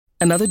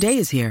Another day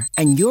is here,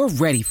 and you're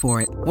ready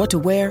for it. What to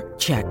wear?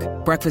 Check.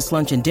 Breakfast,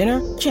 lunch, and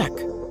dinner? Check.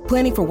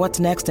 Planning for what's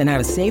next and how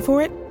to save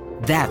for it?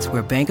 That's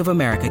where Bank of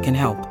America can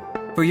help.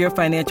 For your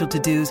financial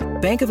to-dos,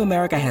 Bank of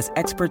America has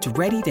experts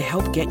ready to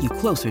help get you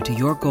closer to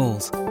your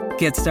goals.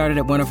 Get started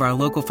at one of our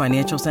local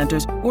financial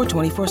centers or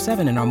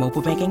 24/7 in our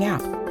mobile banking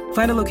app.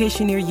 Find a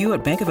location near you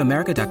at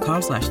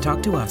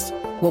bankofamerica.com/talktous.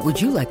 What would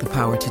you like the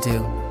power to do?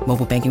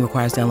 Mobile banking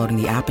requires downloading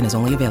the app and is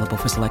only available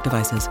for select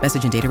devices.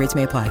 Message and data rates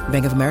may apply.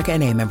 Bank of America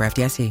N.A., member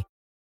FDIC.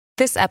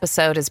 This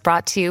episode is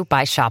brought to you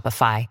by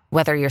Shopify.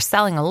 Whether you're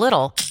selling a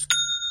little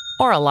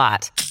or a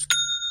lot,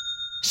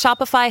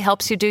 Shopify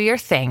helps you do your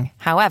thing,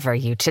 however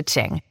you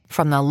cha-ching.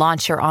 From the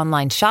launch your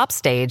online shop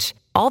stage,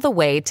 all the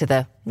way to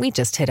the we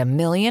just hit 1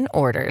 million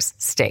orders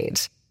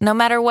stage. No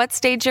matter what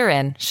stage you're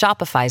in,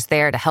 Shopify's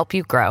there to help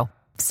you grow.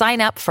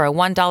 Sign up for a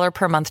 $1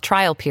 per month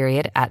trial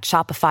period at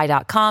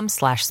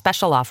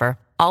shopify.com/special offer,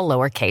 all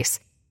lowercase.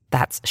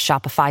 That's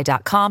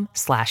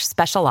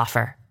shopify.com/special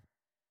offer.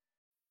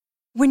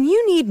 When you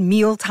need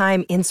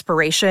mealtime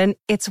inspiration,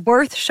 it's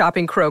worth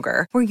shopping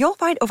Kroger, where you'll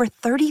find over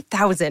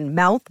 30,000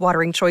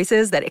 mouth-watering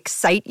choices that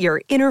excite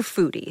your inner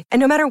foodie. And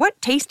no matter what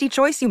tasty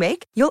choice you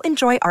make, you'll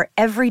enjoy our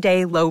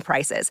everyday low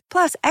prices,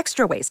 plus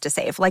extra ways to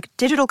save, like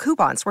digital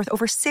coupons worth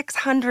over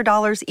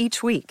 $600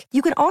 each week.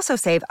 You can also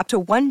save up to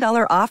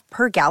 $1 off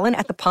per gallon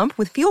at the pump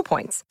with fuel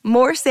points.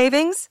 More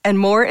savings and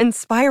more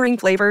inspiring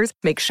flavors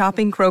make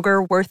shopping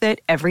Kroger worth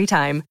it every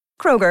time.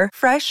 Kroger,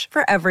 fresh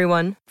for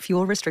everyone.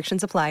 Fuel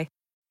restrictions apply.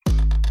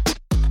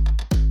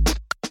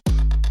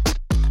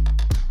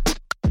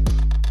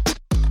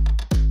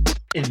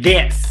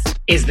 This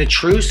is the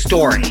true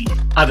story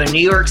of a New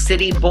York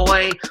City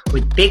boy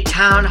with big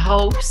town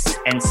hopes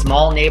and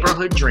small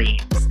neighborhood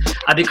dreams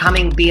of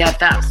becoming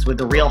BFFs with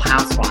the Real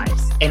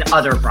Housewives and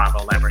other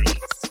Bravo celebrities.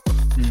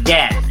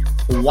 Then,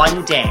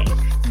 one day,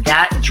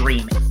 that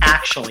dream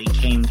actually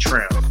came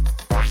true.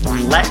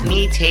 Let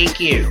me take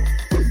you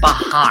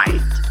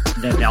behind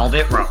the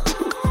velvet rope.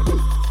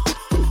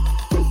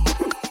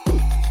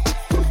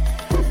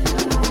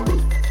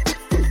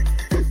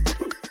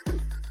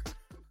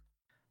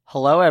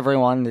 Hello,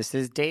 everyone. This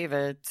is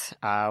David.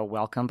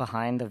 Welcome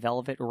behind the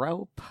velvet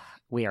rope.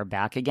 We are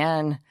back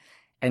again,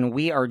 and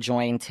we are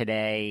joined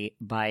today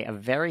by a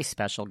very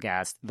special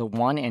guest, the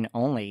one and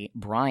only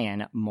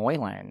Brian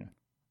Moylan.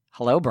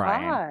 Hello,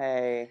 Brian.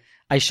 Hi.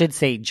 I should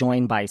say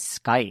joined by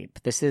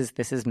Skype. This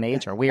is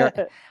major.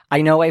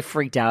 I know I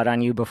freaked out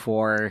on you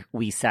before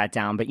we sat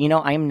down, but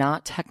I'm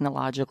not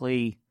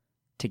technologically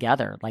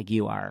together like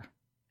you are.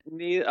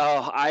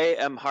 I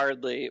am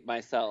hardly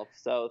myself.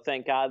 So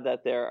thank God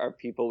that there are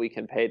people we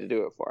can pay to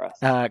do it for us.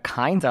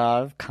 Kind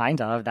of.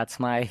 That's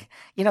my,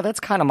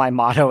 that's kind of my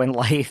motto in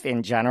life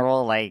in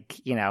general.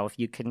 Like, if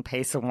you can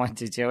pay someone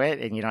to do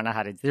it and you don't know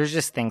how to, there's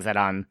just things that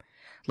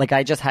like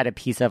I just had a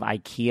piece of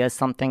IKEA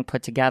something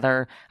put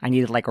together. I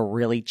needed like a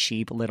really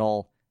cheap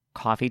little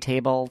coffee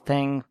table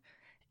thing.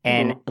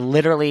 And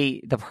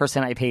literally the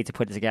person I paid to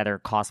put it together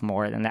cost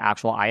more than the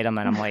actual item.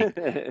 And I'm like,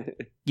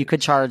 you could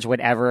charge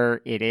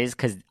whatever it is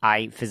because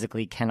I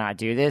physically cannot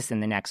do this. In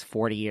the next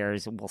 40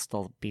 years, we'll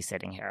still be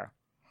sitting here.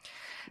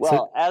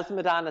 Well, as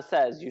Madonna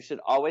says, you should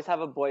always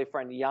have a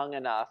boyfriend young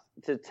enough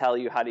to tell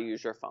you how to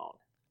use your phone.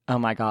 Oh,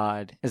 my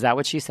God. Is that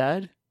what she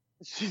said?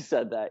 She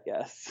said that,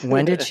 yes.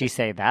 When did she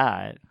say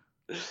that?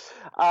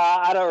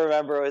 I don't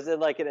remember. It was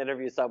in like an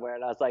interview somewhere,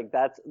 and I was like,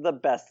 that's the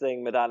best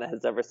thing Madonna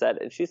has ever said.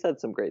 And she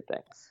said some great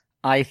things.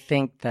 I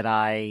think that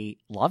I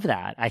love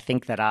that. I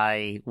think that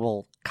I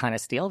will kind of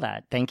steal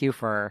that. Thank you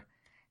for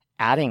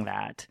adding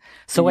that.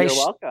 So You're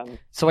welcome.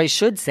 So I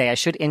should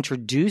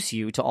introduce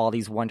you to all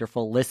these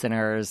wonderful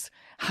listeners.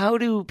 How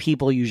do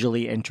people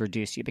usually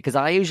introduce you? Because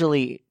I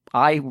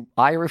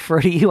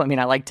refer to you. I mean,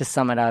 I like to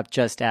sum it up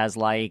just as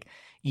like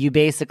you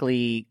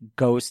basically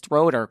ghost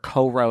wrote or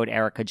co-wrote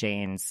Erika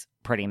Jayne's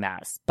Pretty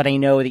Mess. But I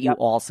know that you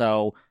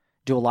also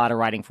do a lot of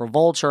writing for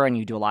Vulture and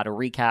you do a lot of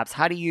recaps.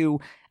 How do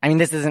you, I mean,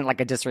 this isn't like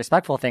a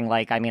disrespectful thing.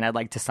 Like, I mean, I'd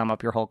like to sum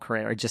up your whole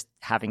career just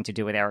having to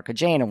do with Erika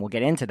Jayne, and we'll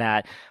get into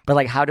that. But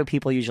like, how do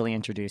people usually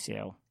introduce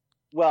you?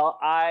 Well,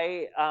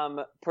 I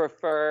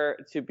prefer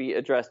to be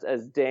addressed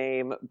as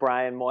Dame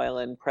Brian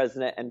Moylan,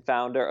 president and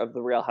founder of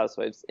the Real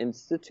Housewives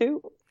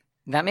Institute.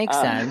 That makes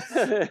sense.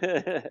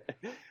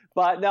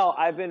 But no,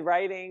 I've been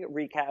writing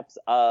recaps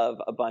of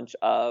a bunch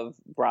of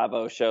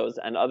Bravo shows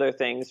and other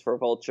things for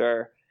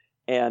Vulture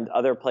and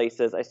other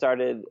places. I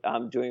started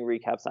doing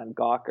recaps on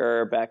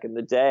Gawker back in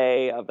the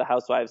day of the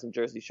Housewives and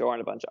Jersey Shore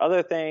and a bunch of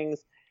other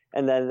things.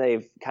 And then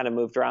they've kind of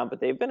moved around, but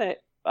they've been at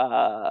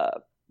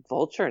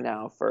Vulture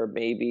now for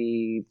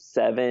maybe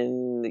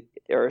 7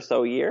 or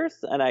so years.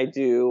 And I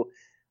do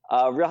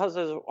Real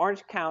Housewives of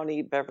Orange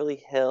County,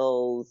 Beverly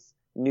Hills,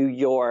 New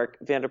York,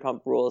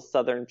 Vanderpump Rules,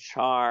 Southern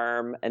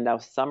Charm, and now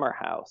Summer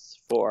House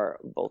for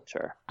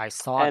Vulture. I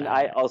saw and that.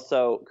 I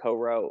also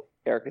co-wrote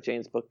Erika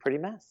Jayne's book, Pretty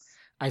Mess.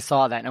 I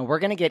saw that. And we're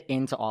going to get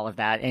into all of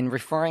that. And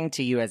referring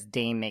to you as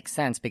Dame makes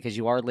sense because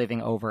you are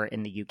living over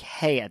in the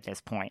UK at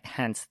this point,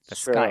 hence the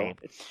Skype.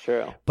 It's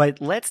true.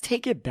 But let's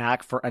take it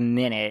back for a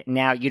minute.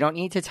 Now, you don't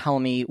need to tell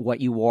me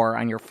what you wore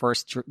on your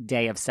first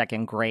day of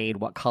second grade,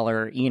 what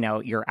color,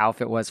 your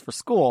outfit was for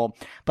school.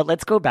 But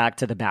let's go back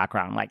to the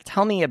background. Like,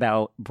 tell me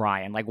about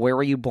Brian. Like, where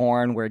were you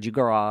born? Where'd you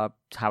grow up?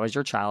 How was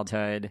your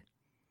childhood?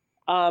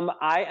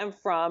 I am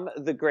from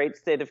the great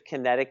state of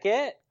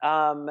Connecticut,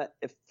 from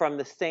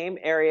the same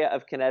area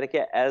of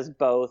Connecticut as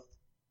both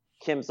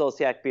Kim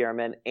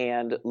Zolciak-Biermann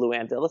and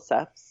Luann de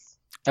Lesseps.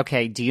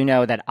 Okay, do you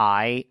know that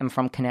I am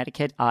from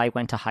Connecticut? I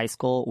went to high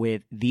school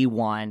with the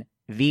one,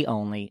 the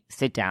only,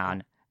 sit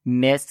down,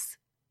 Miss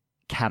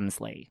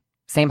Kemsley.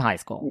 Same high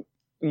school.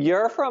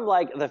 You're from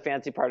like the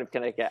fancy part of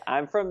Connecticut.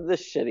 I'm from the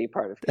shitty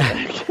part of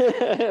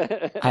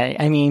Connecticut.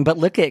 I mean, but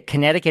look at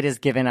Connecticut has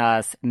given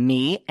us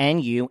me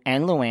and you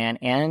and Luann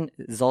and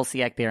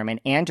Zolciak-Biermann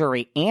and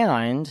Dury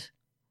and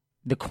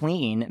the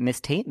Queen, Miss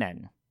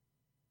Tateman.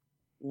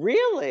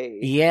 Really?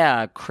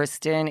 Yeah,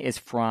 Kristen is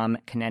from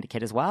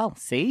Connecticut as well.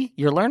 See?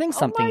 You're learning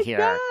something here.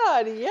 Oh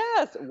my God,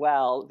 yes.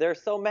 Well,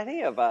 there's so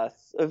many of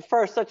us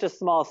for such a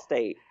small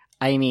state.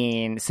 I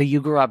mean, so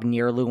you grew up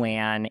near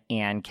Luann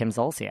and Kim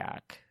Zolciak.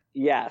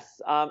 Yes.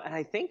 And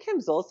I think Kim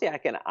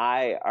Zolciak and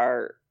I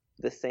are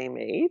the same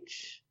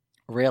age.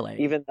 Really?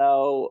 Even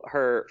though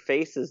her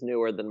face is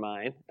newer than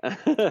mine.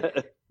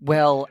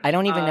 Well, I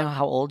don't even know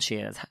how old she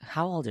is.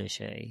 How old is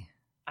she?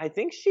 I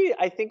think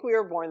we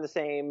were born the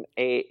same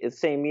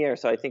year,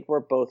 so I think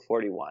we're both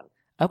 41.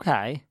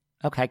 Okay.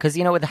 Because,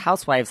 with the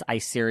Housewives, I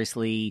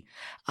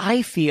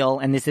feel,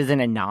 and this isn't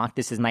a knock,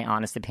 this is my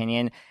honest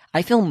opinion,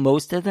 I feel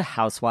most of the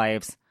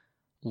Housewives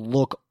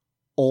look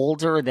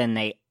older than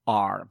they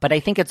are. But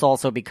I think it's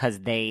also because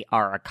they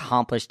are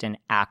accomplished and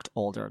act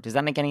older. Does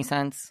that make any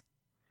sense?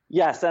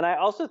 Yes, and I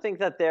also think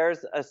that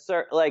there's a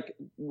certain, like,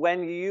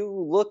 when you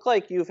look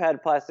like you've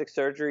had plastic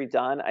surgery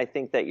done, I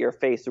think that your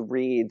face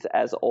reads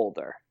as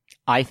older.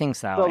 I think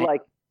so. So,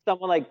 like,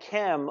 someone like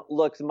Kim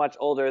looks much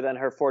older than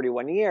her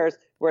 41 years,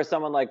 whereas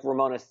someone like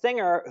Ramona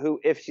Singer,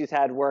 who, if she's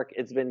had work,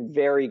 it's been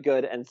very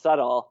good and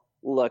subtle,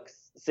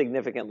 looks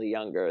significantly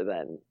younger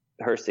than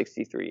her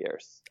 63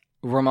 years.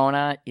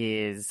 Ramona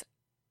is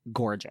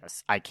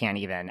gorgeous. I can't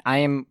even. I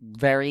am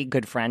very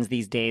good friends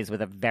these days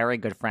with a very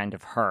good friend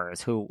of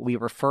hers who we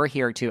refer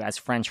here to as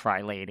French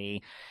Fry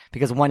Lady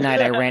because one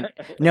night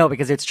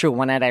because it's true.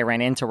 One night I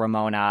ran into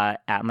Ramona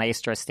at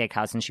Maestra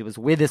Steakhouse and she was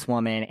with this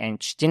woman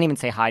and she didn't even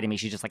say hi to me.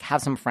 She just like,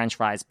 have some French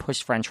fries,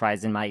 pushed French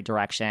fries in my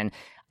direction.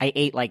 I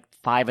ate like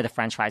 5 of the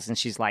French fries and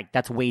she's like,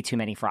 that's way too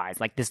many fries.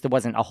 Like there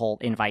wasn't a whole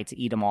invite to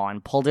eat them all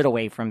and pulled it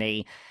away from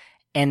me.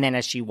 And then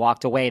as she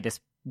walked away,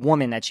 this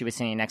woman that she was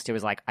sitting next to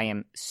was like, I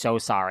am so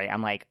sorry.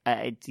 I'm like,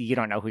 you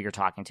don't know who you're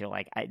talking to.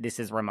 Like, this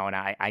is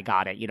Ramona. I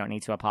got it. You don't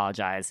need to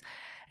apologize.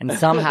 And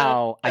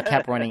somehow I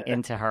kept running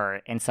into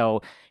her. And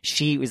so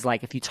she was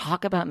like, if you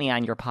talk about me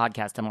on your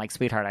podcast, I'm like,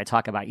 sweetheart, I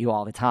talk about you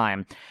all the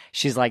time.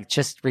 She's like,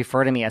 just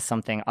refer to me as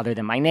something other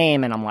than my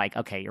name. And I'm like,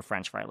 okay, you're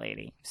French Fry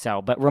Lady.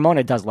 So, but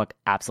Ramona does look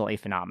absolutely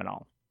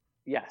phenomenal.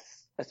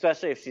 Yes,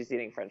 especially if she's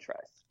eating French fries.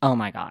 Oh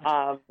my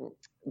God.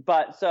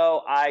 But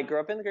so I grew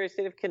up in the great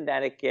state of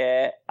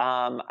Connecticut.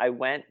 I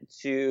went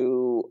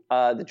to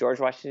the George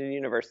Washington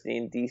University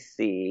in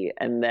D.C.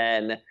 And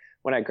then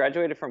when I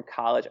graduated from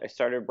college, I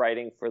started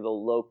writing for the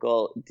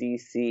local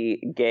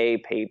D.C. gay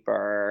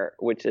paper,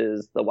 which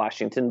is the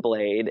Washington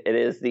Blade. It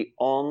is the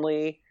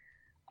only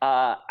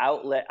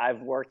outlet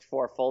I've worked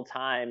for full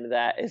time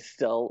that is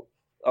still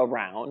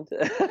around.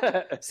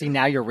 See,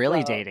 now you're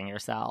really dating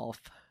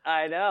yourself.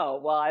 I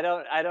know. Well, I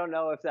don't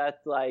know if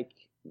that's like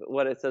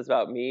what it says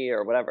about me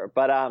or whatever.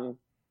 But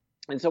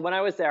and so when I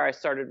was there, I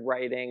started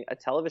writing a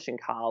television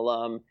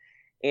column.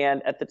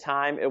 And at the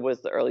time, it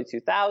was the early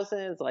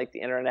 2000s. Like the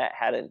internet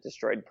hadn't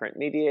destroyed print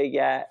media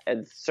yet,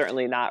 and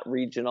certainly not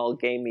regional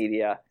gay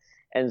media.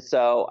 And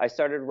so I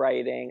started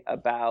writing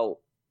about,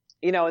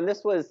 and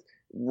this was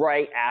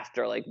right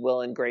after like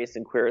Will and Grace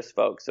and Queer as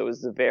Folk. So it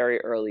was the very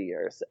early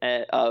years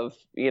of,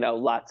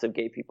 lots of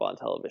gay people on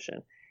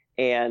television.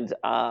 And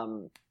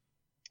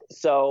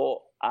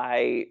so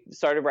I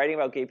started writing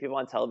about gay people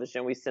on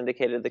television. We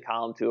syndicated the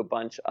column to a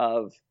bunch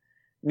of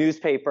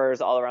newspapers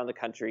all around the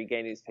country,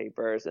 gay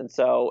newspapers. And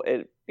so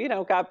it,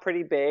 got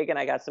pretty big and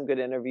I got some good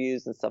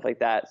interviews and stuff like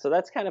that. So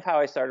that's kind of how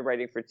I started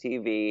writing for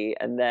TV.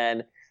 And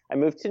then I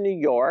moved to New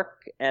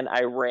York and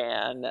I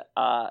ran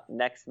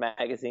Next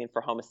Magazine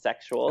for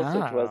Homosexuals,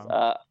 which was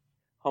a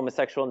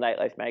homosexual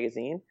nightlife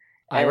magazine.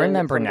 I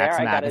remember Next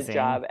Magazine. I got a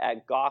job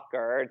at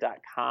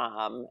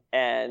Gawker.com.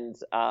 And,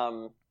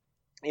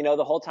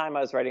 the whole time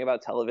I was writing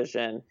about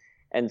television.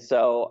 And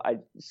so I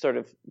sort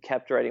of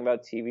kept writing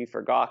about TV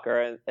for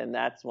Gawker. And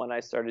that's when I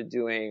started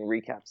doing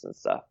recaps and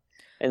stuff.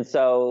 And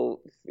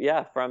so,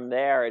 yeah, from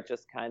there, it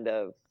just kind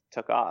of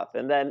took off.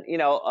 And then,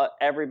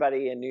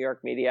 everybody in New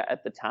York media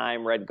at the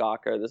time read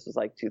Gawker. This was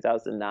like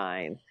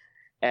 2009.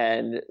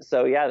 And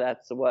so, yeah,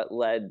 that's what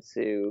led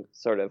to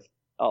sort of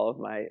all of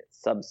my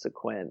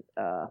subsequent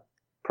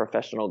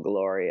professional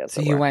glory.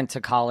 So you went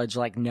to college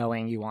like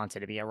knowing you wanted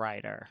to be a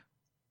writer.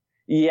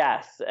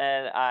 Yes,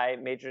 and I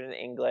majored in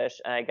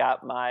English, and I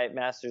got my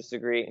master's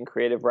degree in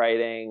creative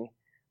writing.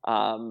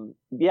 But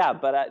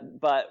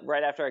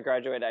right after I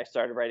graduated, I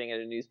started writing at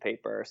a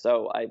newspaper,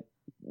 so I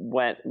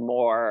went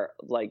more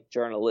like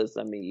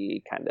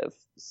journalism-y kind of.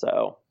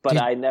 So, but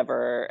I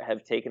never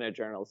have taken a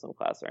journalism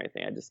class or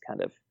anything. I just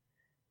kind of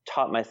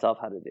taught myself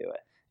how to do it.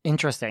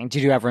 Interesting.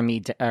 Did you ever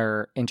meet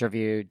or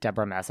interview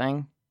Deborah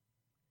Messing?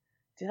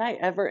 Did I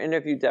ever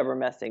interview Deborah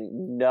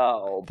Messing?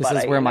 No. This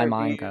is where my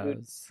mind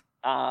goes.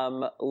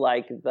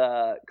 Like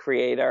the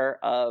creator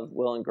of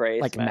Will and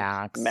Grace, like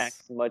Max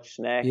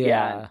Muchnick,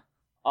 yeah.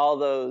 All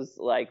those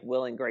like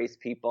Will and Grace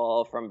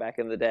people from back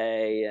in the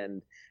day,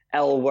 and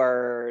L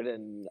Word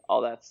and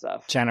all that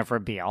stuff. Jennifer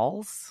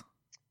Beals,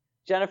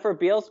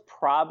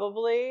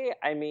 probably.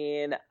 I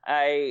mean,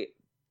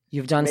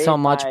 you've done so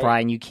much,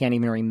 Brian. You can't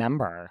even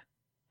remember.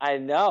 I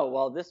know.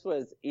 Well, this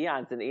was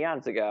eons and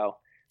eons ago,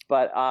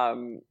 but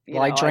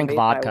I drink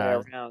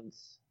vodka.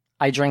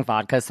 I drink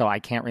vodka, so I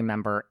can't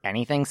remember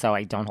anything, so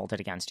I don't hold it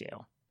against you.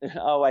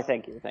 Oh, I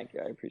thank you.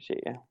 I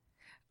appreciate you.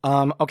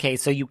 Okay,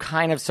 so you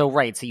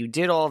so you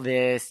did all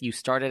this, you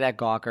started at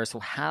Gawker, so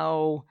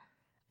how,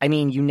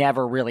 you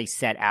never really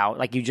set out,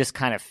 like you just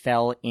kind of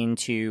fell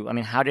into,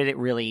 how did it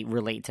really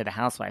relate to the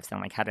Housewives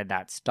then? Like, how did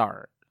that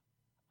start?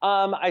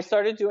 I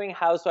started doing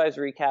Housewives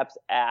recaps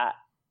at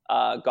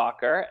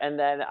Gawker, and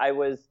then I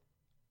was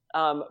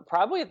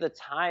probably at the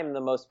time,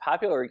 the most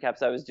popular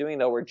recaps I was doing,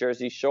 though, were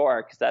Jersey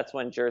Shore, because that's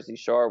when Jersey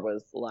Shore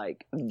was,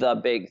 like, the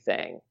big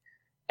thing.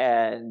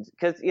 And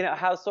because,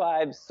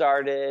 Housewives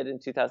started in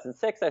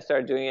 2006. I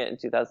started doing it in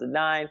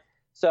 2009.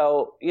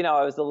 So,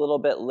 I was a little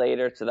bit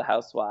later to the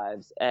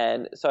Housewives.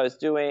 And so I was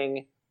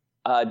doing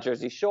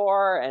Jersey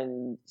Shore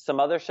and some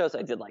other shows.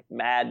 I did, like,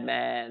 Mad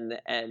Men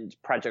and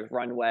Project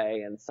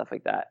Runway and stuff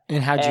like that.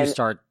 And how'd you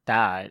start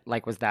that?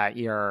 Like, was that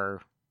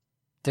your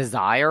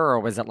desire, or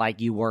was it like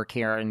you work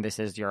here and this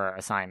is your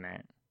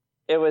assignment?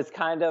 It was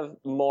kind of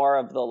more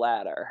of the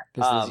latter.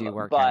 This is you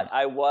working. But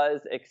I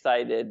was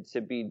excited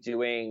to be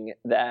doing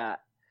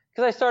that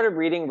because I started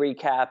reading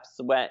recaps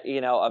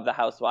of the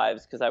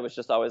Housewives, because I was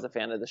just always a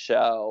fan of the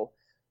show,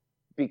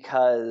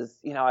 because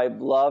I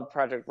loved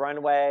Project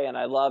Runway and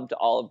I loved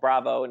all of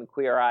Bravo and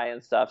Queer Eye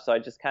and stuff. So I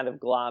just kind of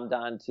glommed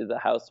onto the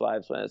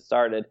Housewives when it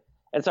started.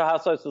 And so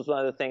Housewives was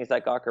one of the things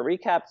that Gawker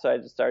recapped. So I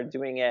just started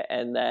doing it.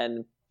 And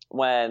then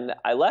when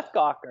I left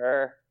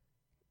Gawker,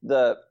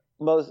 the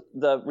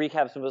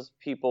recaps most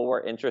people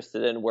were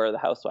interested in were the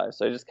Housewives.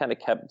 So I just kind of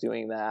kept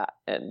doing that.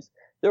 And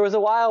there was a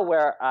while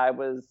where I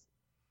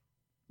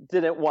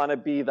didn't want to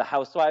be the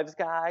Housewives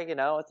guy.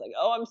 It's like,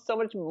 oh, I'm so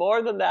much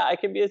more than that. I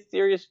can be a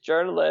serious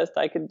journalist.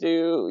 I can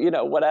do,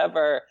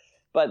 whatever.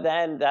 But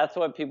then that's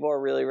what people were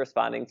really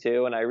responding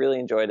to, and I really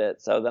enjoyed it.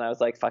 So then I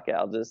was like, fuck it,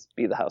 I'll just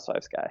be the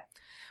Housewives guy.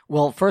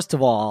 Well, first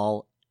of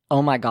all,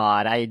 oh my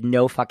God, I had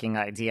no fucking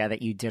idea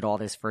that you did all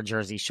this for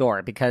Jersey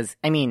Shore, because,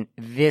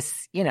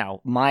 this,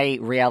 my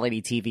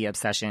reality TV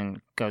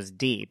obsession goes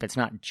deep. It's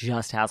not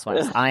just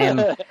Housewives.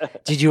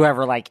 Did you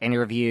ever,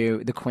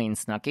 interview the Queen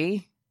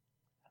Snooki?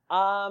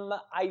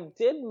 I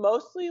did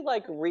mostly,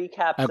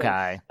 recaps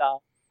and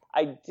stuff.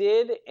 I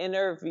did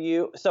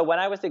interview, so when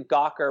I was at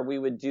Gawker, we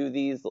would do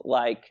these,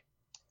 live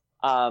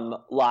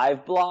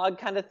blog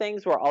kind of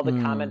things where all the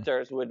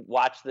commenters would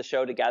watch the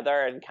show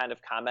together and kind of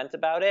comment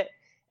about it.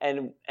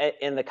 And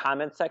in the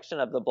comment section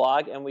of the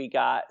blog, and we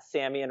got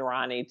Sammy and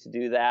Ronnie to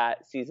do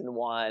that season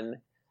 1.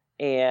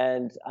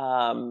 And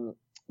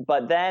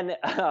but then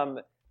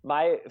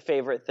my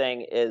favorite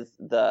thing is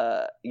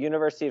the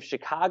University of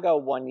Chicago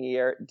one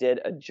year did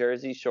a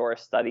Jersey Shore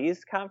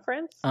Studies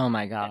conference. Oh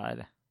my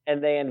God.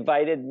 And they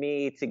invited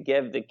me to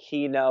give the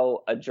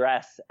keynote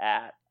address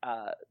at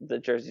the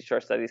Jersey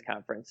Shore Studies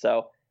conference.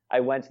 So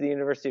I went to the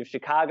University of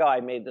Chicago. I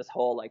made this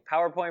whole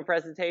PowerPoint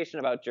presentation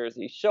about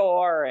Jersey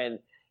Shore and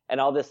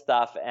all this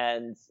stuff,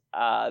 and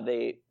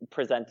they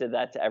presented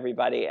that to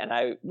everybody, and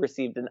I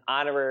received an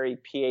honorary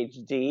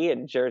PhD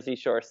in Jersey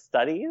Shore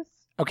Studies.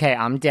 Okay,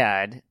 I'm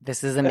dead.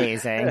 This is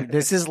amazing.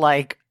 This is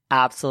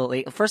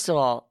absolutely. First of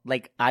all,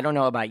 I don't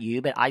know about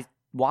you, but I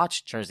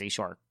watch Jersey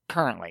Shore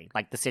currently.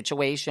 The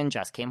situation,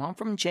 just came home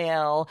from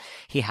jail.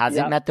 He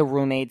hasn't met the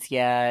roommates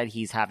yet.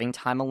 He's having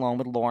time alone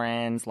with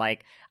Lawrence.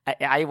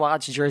 I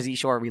watch Jersey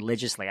Shore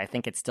religiously. I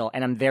think it's still,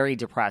 and I'm very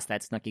depressed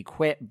that Snooki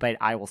quit, but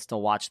I will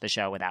still watch the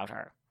show without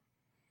her.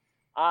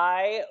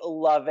 I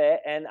love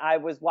it, and I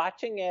was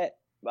watching it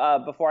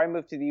before I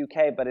moved to the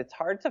UK, but it's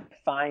hard to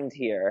find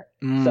here.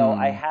 So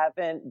I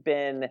haven't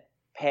been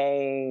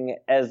paying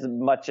as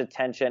much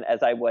attention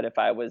as I would if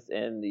I was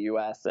in the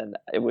US, and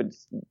it would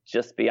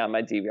just be on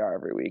my DVR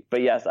every week.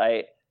 But yes,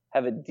 I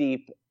have a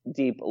deep,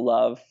 deep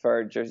love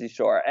for Jersey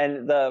Shore.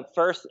 And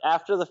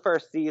after the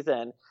first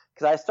season,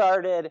 because I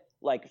started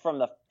from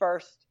the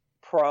first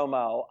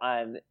promo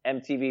on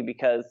MTV,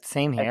 because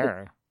same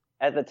here.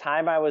 At the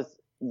time I was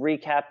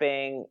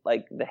recapping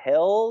The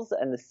Hills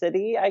and The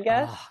City, I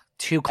guess. Oh,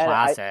 two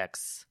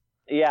classics.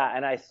 Yeah,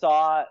 and I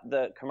saw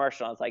the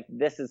commercial. I was like,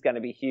 this is going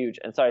to be huge.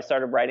 And so I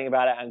started writing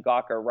about it on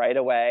Gawker right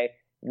away,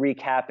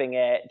 recapping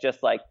it,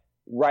 just like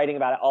writing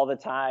about it all the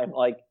time.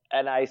 Like,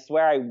 and I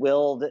swear I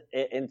willed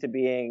it into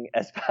being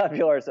as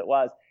popular as it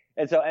was.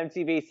 And so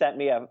MTV sent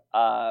me a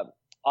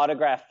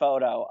autographed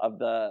photo of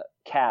the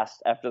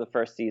cast after the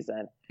first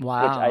season,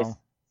 Wow. which I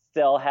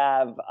still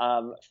have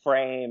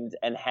framed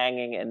and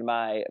hanging in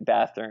my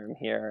bathroom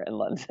here in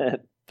London.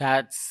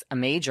 That's a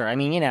major. I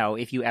mean,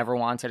 if you ever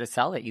wanted to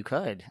sell it, you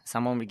could.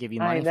 Someone would give you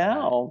money. I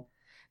know.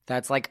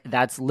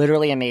 That's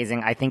literally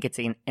amazing. I think it's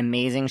an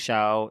amazing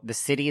show. The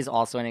City is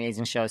also an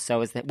amazing show.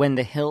 So is that when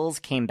The Hills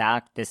came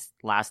back this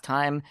last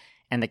time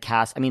and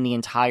the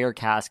entire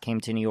cast came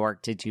to New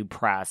York to do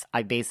press.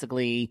 I've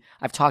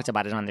talked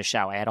about it on the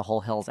show. I had a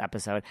whole Hills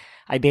episode.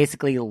 I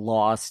basically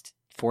lost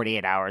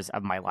 48 hours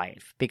of my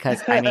life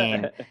because,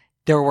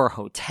 there were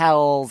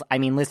hotels.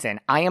 Listen,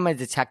 I am a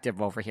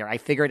detective over here. I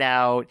figured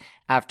out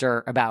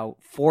after about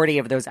 40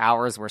 of those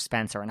hours where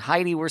Spencer and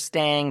Heidi were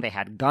staying, they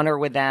had Gunnar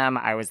with them.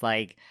 I was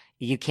like,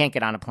 you can't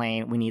get on a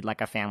plane. We need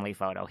like a family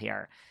photo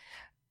here.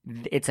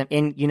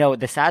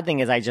 The sad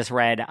thing is I just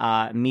read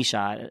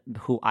Misha,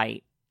 who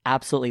I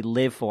absolutely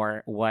live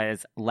for,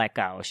 was let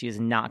go. She is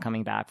not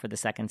coming back for the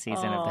second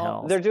season of The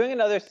Hills. They're doing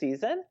another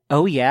season?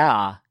 Oh,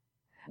 yeah.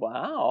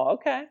 Wow,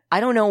 okay. I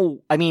don't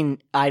know.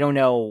 I don't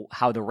know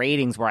how the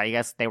ratings were. I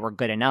guess they were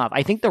good enough.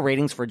 I think the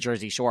ratings for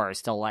Jersey Shore are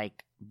still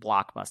like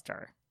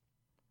blockbuster.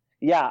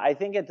 Yeah, I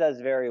think it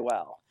does very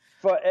well.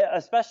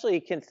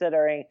 Especially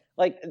considering,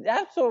 like,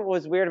 that's what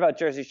was weird about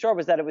Jersey Shore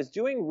was that it was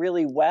doing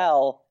really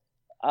well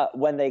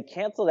when they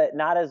canceled it,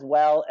 not as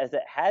well as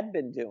it had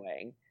been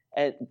doing.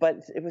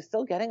 But it was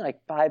still getting like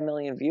 5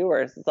 million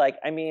viewers. It's like,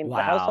 Wow.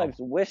 The Housewives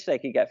wish they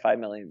could get 5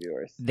 million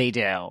viewers. They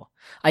do.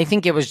 I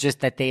think it was just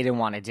that they didn't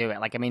want to do it.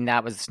 Like, that's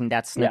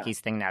Snooki's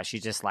thing now.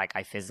 She's just like,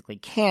 I physically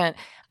can't.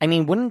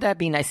 Wouldn't that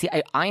be nice? See,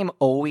 I am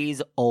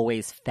always,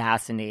 always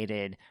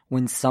fascinated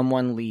when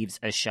someone leaves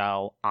a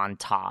show on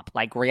top,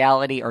 like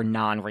reality or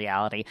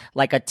non-reality,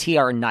 like a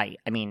TR Knight.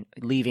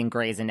 Leaving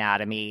Grey's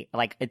Anatomy.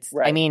 Like, it's,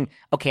 right.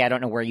 Okay, I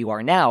don't know where you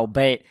are now,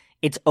 but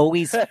it's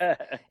always,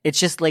 it's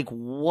just like,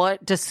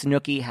 what does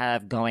Snooki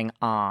have going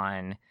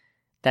on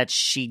that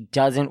she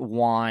doesn't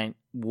want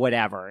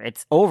whatever?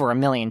 It's over $1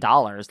 million,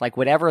 like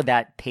whatever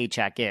that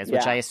paycheck is,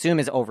 which I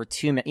assume is over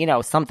 2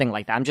 million, something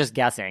like that. I'm just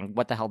guessing.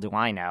 What the hell do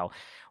I know?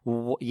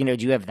 Do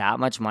you have that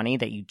much money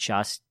that you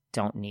just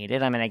don't need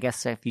it? I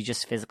guess if you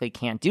just physically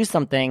can't do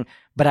something,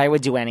 but I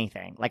would do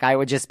anything. Like, I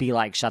would just be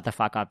like, shut the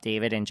fuck up,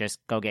 David, and just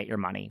go get your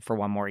money for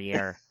one more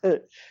year.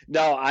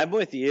 No, I'm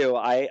with you.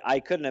 I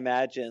couldn't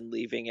imagine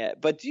leaving it.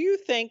 But do you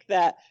think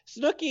that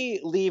Snooki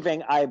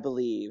leaving, I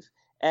believe,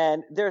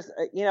 and there's,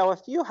 a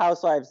few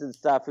housewives and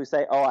stuff who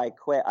say, oh, I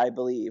quit, I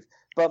believe.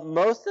 But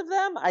most of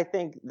them, I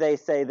think they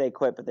say they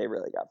quit, but they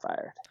really got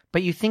fired.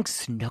 But you think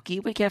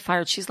Snooki would get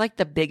fired? She's like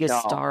the biggest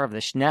star of the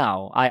show.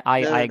 No, I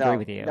agree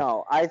with you.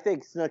 No, I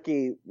think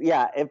Snooki,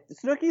 if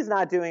Snooki's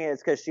not doing it,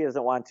 it's because she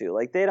doesn't want to.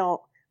 Like, they don't,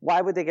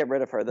 why would they get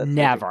rid of her? That's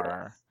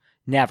Never.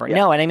 Yeah.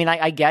 No, and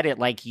I get it.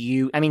 Like,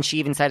 she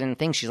even said in the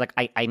thing, she's like,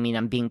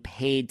 I'm being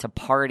paid to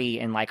party,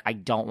 and like, I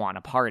don't want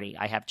to party.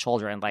 I have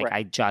children. Like,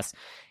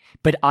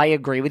 but I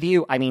agree with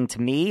you.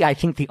 To me, I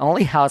think the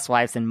only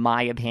housewives, in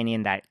my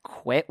opinion, that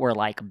quit were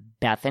like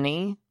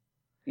Bethany.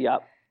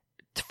 Yep.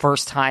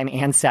 First time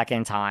and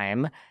second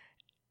time.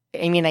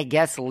 I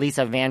guess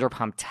Lisa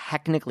Vanderpump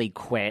technically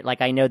quit.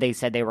 Like, I know they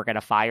said they were going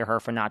to fire her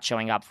for not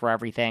showing up for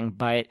everything,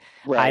 but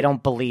I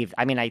don't believe,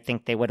 I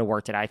think they would have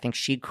worked it out. I think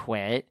she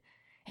quit.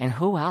 And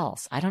who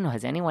else? I don't know.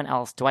 Has anyone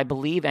else, do I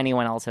believe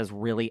anyone else has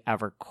really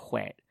ever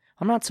quit?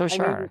 I'm not so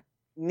sure.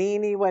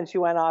 Nene, when she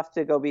went off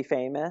to go be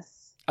famous.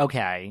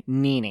 Okay,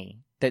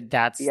 Nene.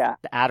 That's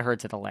add her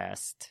to the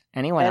list.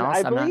 Anyone else?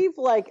 I believe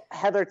like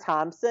Heather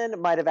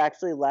Thompson might have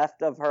actually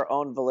left of her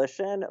own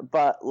volition,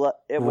 but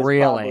it was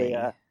probably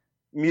a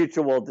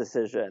mutual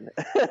decision.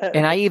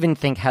 And I even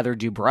think Heather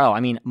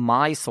Dubrow.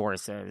 My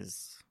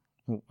sources,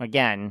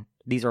 again,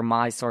 these are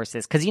my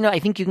sources, because I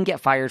think you can get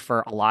fired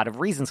for a lot of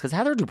reasons. Because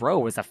Heather Dubrow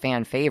was a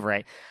fan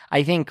favorite.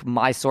 I think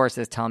my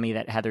sources tell me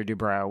that Heather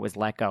Dubrow was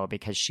let go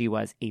because she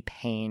was a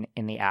pain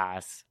in the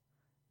ass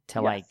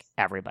to like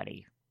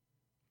everybody.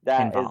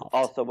 That involved. Is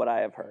also what I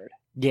have heard.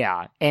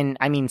 Yeah. And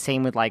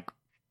same with like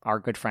our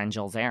good friend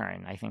Jill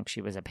Zarin. I think she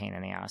was a pain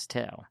in the ass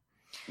too.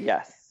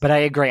 Yes. But I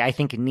agree. I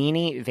think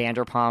Nene,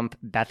 Vanderpump,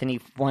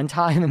 Bethany one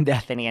time and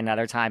Bethany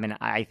another time. And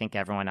I think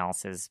everyone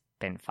else has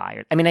been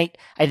fired.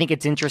 I think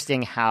it's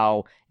interesting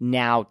how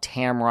now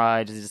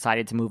Tamra has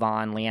decided to move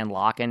on. Leanne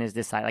Locken has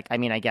decided.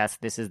 I guess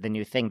this is the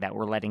new thing that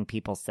we're letting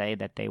people say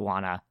that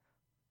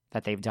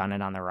that they've done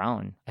it on their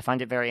own. I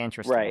find it very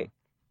interesting. Right.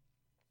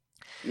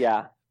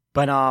 Yeah.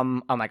 But, oh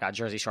my God,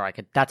 Jersey Shore,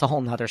 that's a whole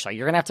nother show.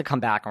 You're going to have to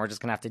come back and we're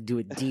just going to have to do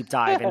a deep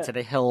dive into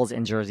the Hills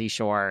in Jersey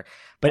Shore.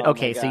 But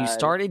okay, so you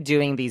started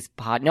doing these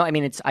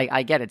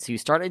I get it. So you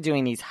started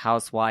doing these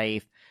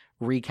housewife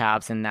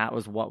recaps and that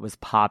was what was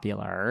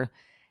popular.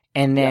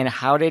 And then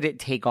how did it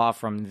take off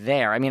from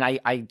there?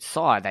 I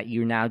saw that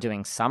you're now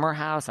doing Summer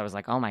House. I was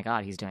like, oh my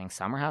God, he's doing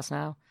Summer House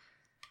now?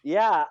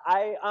 Yeah,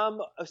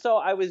 so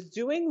I was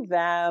doing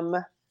them.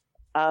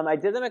 I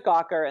did them at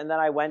Gawker, and then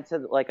I went to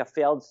like a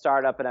failed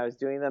startup, and I was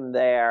doing them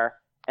there.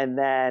 And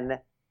then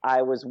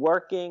I was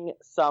working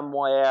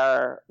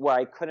somewhere where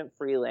I couldn't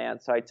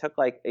freelance, so I took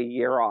like a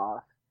year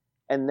off.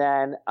 And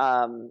then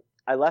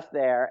I left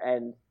there,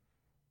 and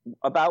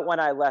about when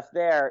I left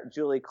there,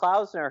 Julie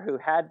Klausner, who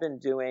had been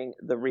doing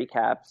the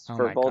recaps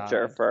for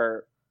Vulture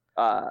for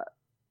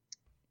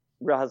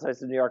Real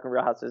Housewives of New York and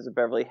Real Housewives of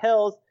Beverly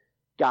Hills,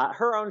 got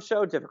her own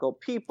show, Difficult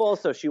People,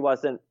 so she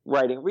wasn't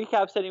writing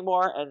recaps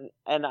anymore.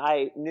 And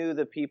I knew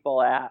the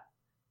people at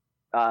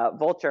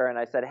Vulture, and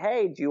I said,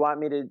 hey, do you want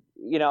me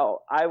to,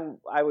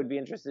 I would be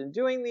interested in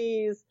doing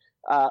these.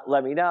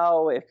 Let me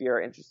know if you're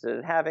interested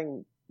in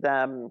having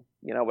them,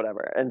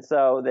 whatever. And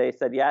so they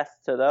said yes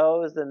to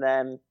those, and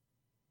then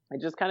it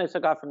just kind of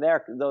took off from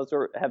there. Those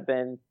have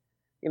been,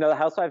 the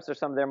Housewives are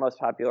some of their most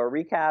popular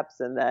recaps,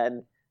 and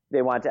then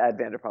they wanted to add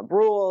Vanderpump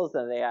Rules,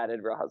 and they added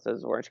Real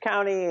Housewives of Orange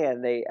County,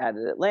 and they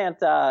added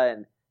Atlanta,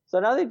 and so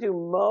now they do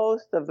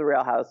most of the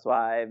Real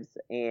Housewives,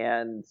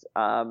 and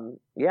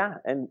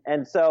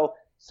and so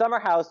Summer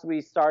House we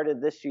started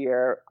this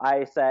year.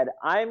 I said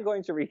I'm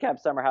going to recap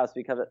Summer House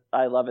because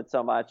I love it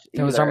so much.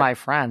 Those are my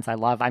friends.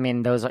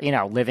 Those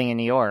are, living in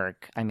New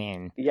York.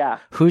 Yeah.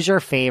 Who's your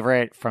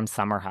favorite from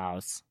Summer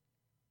House?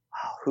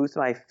 Oh, who's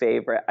my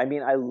favorite?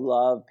 I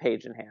love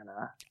Paige and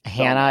Hannah.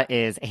 Hannah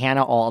is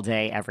Hannah all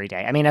day, every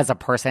day. As a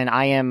person,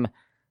 I'm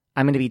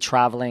going to be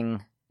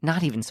traveling,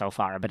 not even so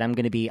far, but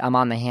I'm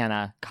on the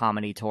Hannah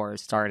comedy tour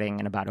starting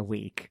in about a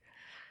week.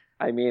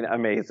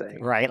 Amazing.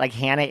 Right? Like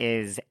Hannah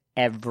is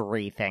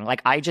everything.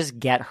 Like I just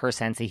get her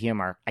sense of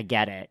humor. I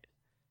get it.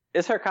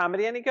 Is her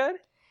comedy any good?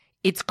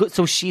 It's good.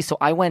 So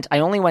I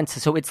only went to,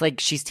 so it's like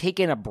she's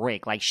taken a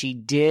break. Like she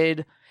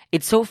did.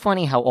 It's so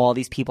funny how all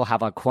these people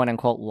have a quote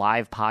unquote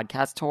live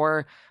podcast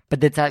tour,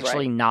 but it's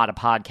actually not a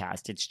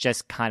podcast. It's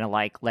just kind of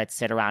like, let's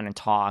sit around and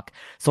talk.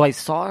 So I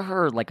saw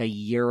her like a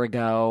year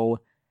ago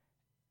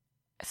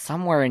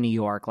somewhere in New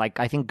York,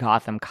 like I think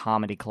Gotham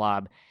Comedy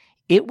Club.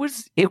 It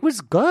was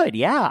good.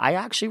 Yeah, I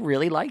actually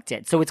really liked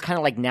it. So it's kind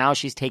of like now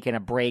she's taking a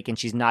break and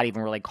she's not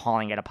even really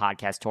calling it a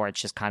podcast tour. It's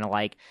just kind of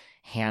like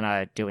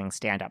Hannah doing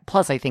stand-up.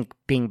 Plus, I think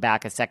being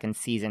back a second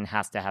season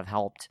has to have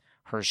helped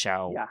her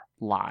show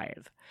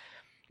live.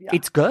 Yeah.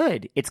 It's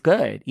good. It's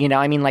good.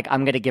 I'm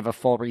going to give a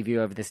full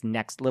review of this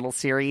next little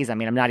series. I'm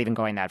not even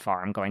going that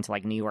far. I'm going to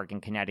like New York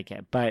and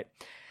Connecticut. But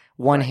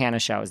one Hannah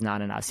show is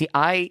not enough. See,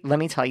 let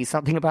me tell you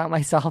something about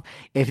myself.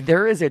 If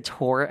there is a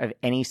tour of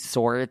any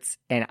sorts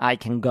and I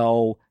can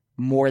go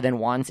more than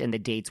once and the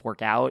dates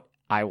work out,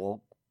 I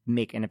will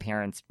make an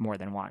appearance more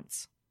than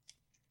once.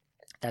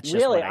 That's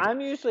just really,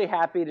 I'm usually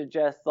happy to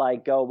just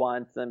like go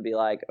once and be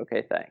like,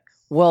 okay, thanks.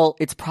 Well,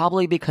 it's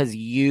probably because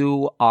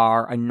you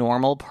are a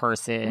normal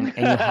person and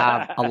you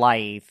have a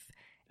life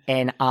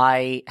and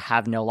I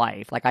have no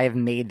life. Like I have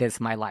made this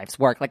my life's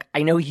work. Like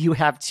I know you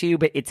have too,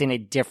 but it's in a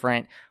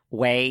different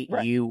way.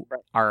 You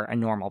are a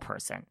normal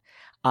person.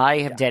 I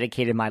have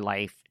dedicated my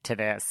life to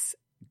this.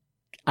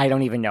 I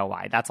don't even know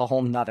why. That's a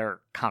whole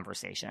nother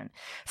conversation.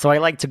 So I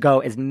like to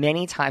go as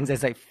many times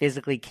as I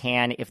physically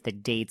can if the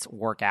dates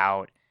work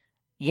out.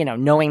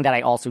 Knowing that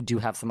I also do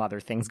have some other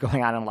things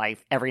going on in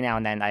life. Every now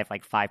and then I have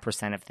like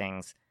 5% of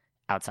things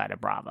outside of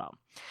Bravo.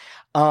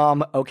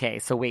 Okay,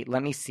 so wait,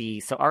 let me see.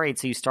 So, all right,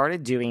 so you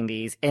started doing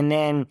these. And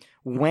then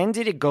when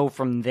did it go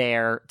from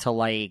there to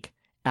like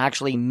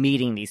actually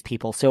meeting these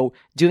people? So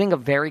doing a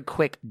very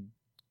quick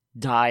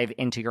dive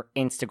into your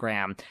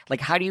Instagram,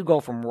 like how do you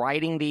go from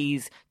writing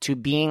these to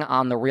being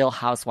on the Real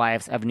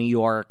Housewives of New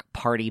York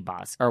party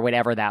bus or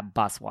whatever that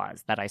bus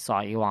was that I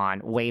saw you on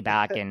way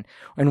back in?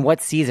 And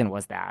what season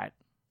was that?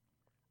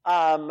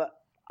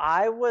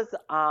 I was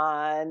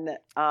on,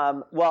 I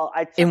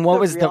took and what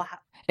was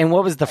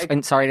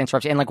and sorry to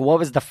interrupt you. And like, what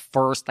was the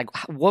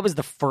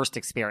first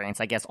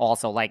experience? I guess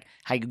also like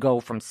how you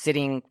go from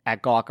sitting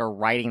at Gawker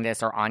writing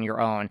this or on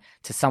your own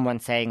to someone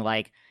saying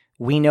like,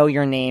 we know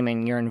your name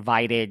and you're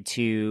invited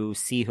to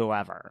see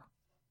whoever.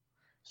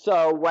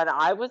 So when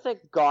I was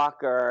at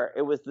Gawker,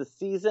 it was the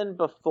season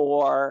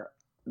before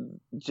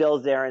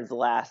Jill Zarin's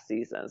last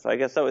season. So I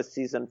guess that was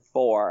season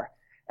 4.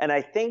 And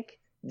I think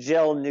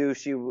Jill knew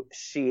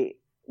she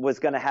was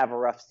going to have a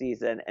rough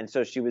season, and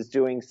so she was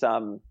doing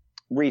some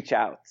reach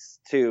outs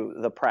to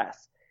the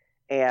press.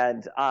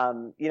 And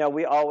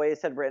we always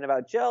had written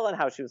about Jill and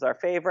how she was our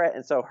favorite,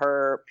 and so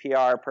her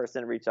PR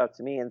person reached out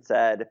to me and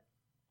said,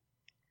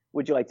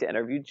 would you like to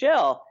interview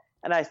Jill?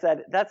 And I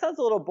said, that sounds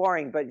a little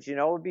boring, but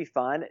what would be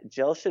fun?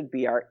 Jill should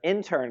be our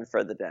intern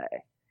for the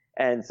day.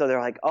 And so they're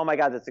like, oh my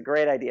God, that's a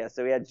great idea.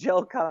 So we had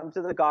Jill come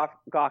to the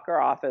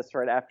Gawker office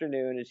for an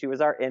afternoon, and she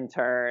was our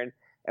intern.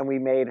 And we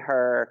made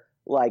her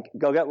like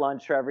go get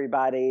lunch for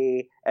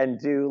everybody and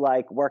do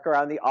like work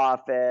around the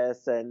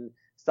office and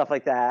stuff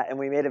like that. And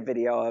we made a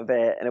video of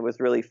it, and it was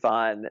really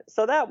fun.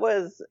 So that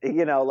was,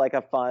 like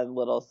a fun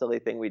little silly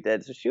thing we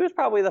did. So she was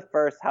probably the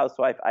first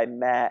housewife I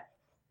met.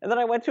 And then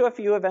I went to a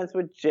few events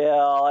with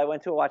Jill. I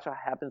went to a Watch What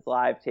Happens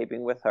Live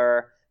taping with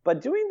her.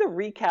 But doing the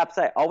recaps,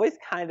 I always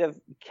kind of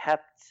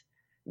kept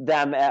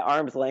them at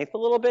arm's length a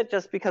little bit,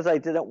 just because I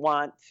didn't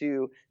want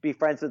to be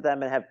friends with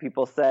them and have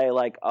people say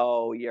like,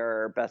 oh,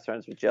 you're best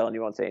friends with Jill and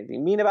you won't say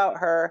anything mean about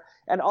her.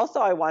 And also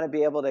I want to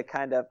be able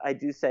to I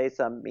do say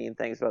some mean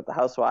things about the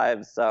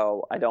housewives,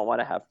 so I don't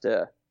want to have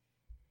to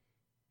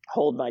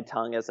hold my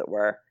tongue, as it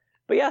were.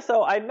 But yeah,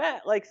 so I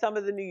met like some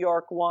of the New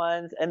York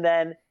ones. And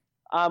then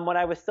when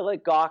I was still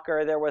at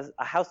Gawker, there was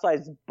a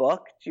Housewives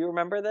book. Do you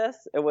remember this?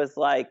 It was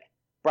like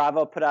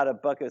Bravo put out a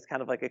book. It was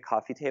kind of like a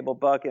coffee table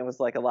book. And it was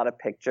like a lot of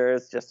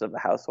pictures just of the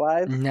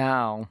Housewives.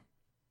 No,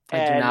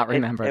 I do not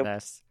remember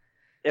this.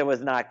 It was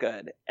not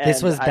good. And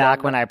this was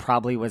back when I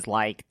probably was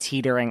like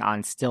teetering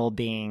on still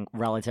being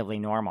relatively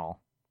normal.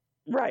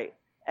 Right.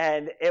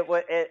 And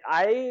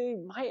I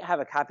might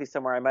have a copy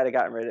somewhere. I might have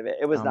gotten rid of it.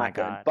 It was not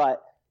good.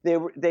 But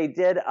they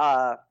did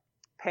a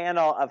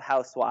panel of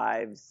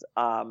housewives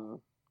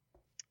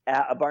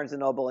at a Barnes &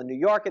 Noble in New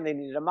York, and they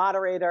needed a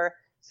moderator.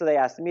 So they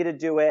asked me to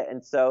do it.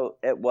 And so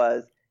it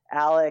was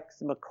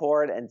Alex,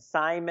 McCord, and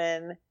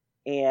Simon,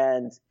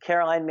 and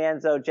Caroline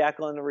Manzo,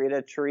 Jacqueline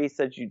Rita,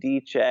 Teresa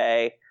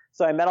Giudice.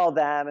 So I met all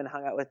them and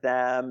hung out with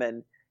them.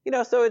 And,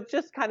 so it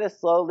just kind of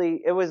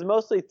slowly, it was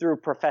mostly through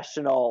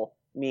professional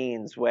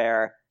means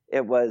where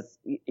it was,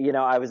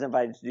 I was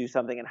invited to do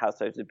something and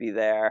Housewives would be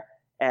there.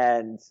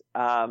 And,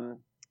 and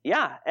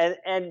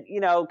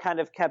kind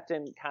of kept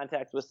in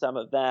contact with some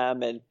of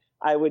them, and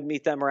I would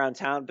meet them around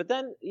town. But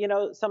then,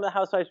 some of the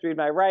housewives read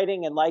my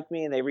writing and like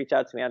me, and they reach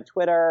out to me on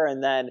Twitter.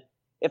 And then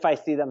if I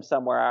see them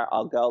somewhere,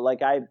 I'll go.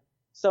 Like I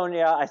saw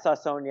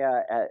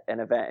Sonia at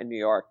an event in New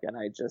York, and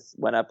I just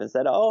went up and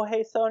said, "Oh,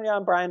 hey, Sonia,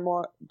 I'm Brian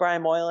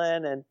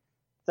Moylan, and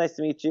it's nice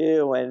to meet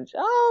you." And,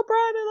 "Oh,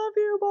 Brian, I love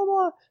you, blah,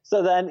 blah."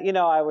 So then,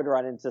 I would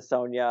run into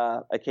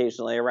Sonia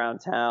occasionally around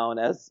town,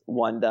 as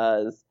one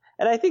does.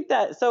 And I think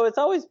so it's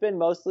always been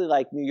mostly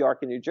like New York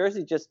and New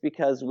Jersey, just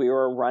because we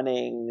were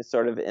running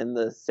sort of in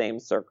the same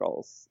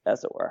circles,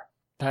 as it were.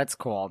 That's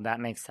cool. That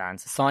makes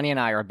sense. Sonia and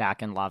I are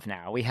back in love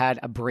now. We had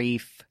a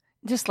brief,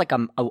 just like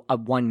a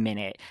 1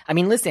 minute. I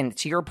mean, listen,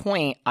 to your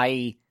point,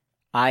 I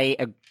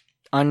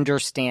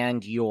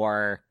understand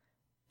your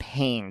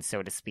pain,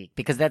 so to speak,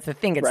 because that's the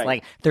thing. It's right.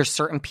 Like there's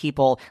certain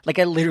people, like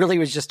I literally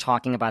was just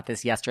talking about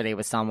this yesterday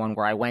with someone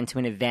where I went to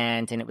an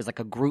event and it was like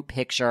a group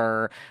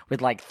picture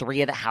with like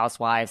 3 of the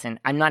housewives,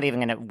 and I'm not even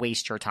going to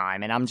waste your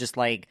time. And I'm just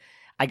like,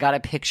 I got a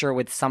picture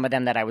with some of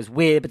them that I was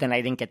with, but then I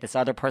didn't get this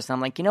other person.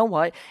 I'm like, you know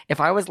what? If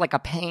I was like a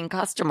paying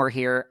customer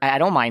here, I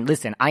don't mind.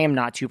 Listen, I am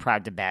not too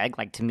proud to beg.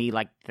 Like to me,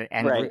 like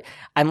right.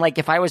 I'm like,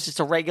 if I was just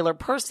a regular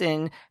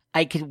person,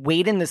 I could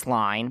wait in this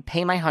line,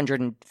 pay my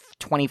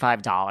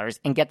 $125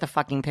 and get the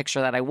fucking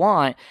picture that I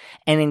want.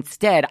 And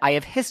instead, I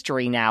have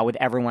history now with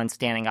everyone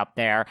standing up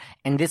there.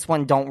 And this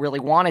one don't really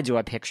want to do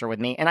a picture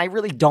with me. And I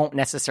really don't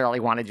necessarily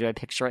want to do a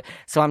picture.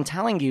 So I'm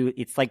telling you,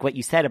 it's like what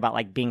you said about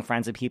like being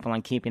friends with people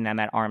and keeping them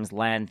at arm's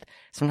length.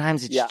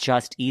 Sometimes it's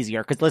just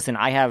easier. Because listen,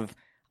 I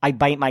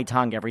bite my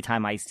tongue every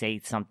time I say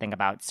something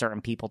about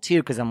certain people too.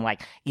 Because I'm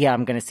like, yeah,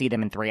 I'm going to see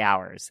them in 3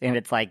 hours. And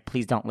it's like,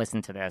 please don't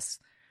listen to this.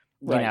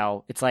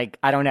 Right. It's like,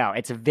 I don't know.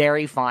 It's a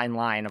very fine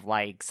line of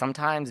like,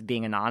 sometimes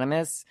being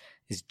anonymous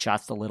is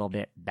just a little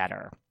bit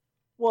better.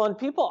 Well, and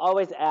people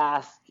always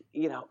ask,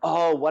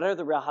 oh, what are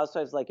the Real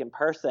Housewives like in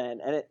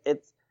person? And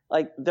it's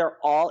like, they're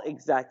all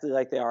exactly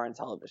like they are on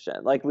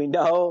television. Like we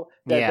know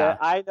that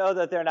I know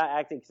that they're not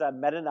acting because I've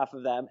met enough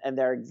of them, and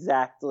they're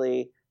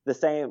exactly the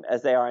same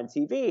as they are on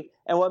TV.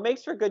 And what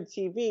makes for good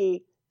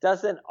TV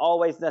doesn't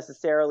always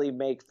necessarily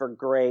make for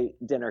great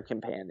dinner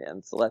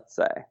companions, let's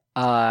say.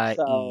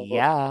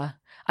 Yeah.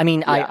 I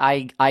mean,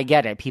 yeah. I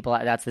get it. People,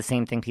 that's the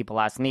same thing people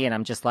ask me, and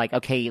I'm just like,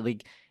 okay,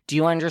 like, do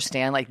you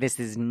understand? Like, this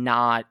is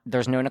not,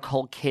 there's no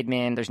Nicole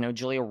Kidman, there's no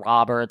Julia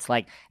Roberts.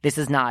 Like, this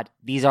is not,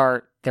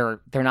 they're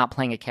not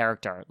playing a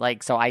character.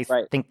 Like, so I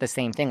think the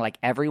same thing. Like,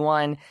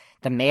 everyone,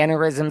 the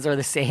mannerisms are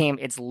the same.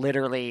 It's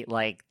literally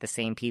like the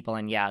same people.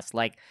 And yes,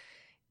 like,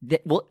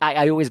 well,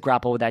 I always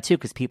grapple with that too,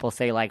 because people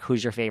say like,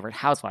 who's your favorite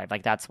housewife?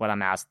 Like, that's what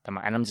I'm asked them.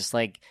 And I'm just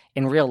like,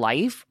 in real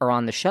life or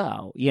on the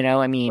show?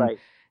 I mean,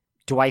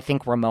 do I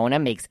think Ramona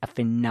makes a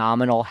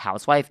phenomenal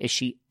housewife? Is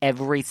she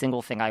every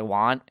single thing I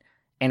want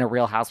in a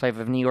Real Housewife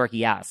of New York?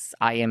 Yes,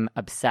 I am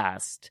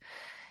obsessed.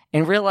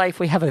 In real life,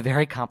 we have a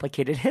very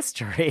complicated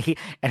history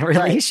and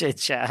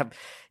relationship,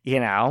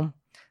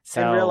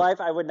 So, in real life,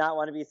 I would not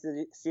want to be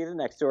seated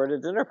next to her at a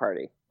dinner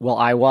party. Well,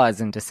 I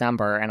was in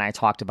December, and I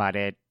talked about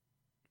it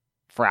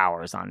for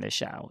hours on this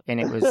show, and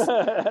it was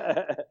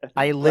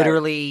I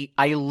literally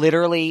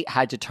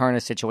had to turn a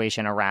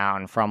situation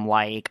around from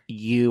like,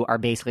 you are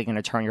basically going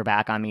to turn your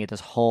back on me at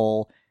this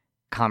whole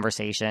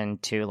conversation,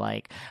 to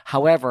like,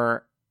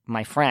 however,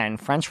 my friend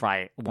French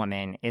fry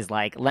woman is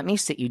like, let me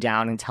sit you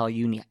down and tell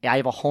you I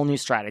have a whole new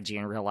strategy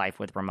in real life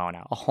with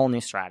Ramona, a whole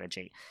new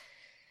strategy.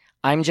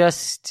 I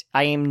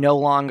am no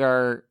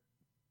longer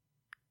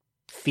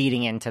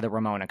feeding into the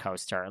Ramona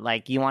coaster.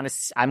 Like,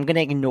 I'm going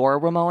to ignore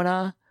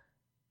Ramona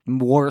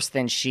worse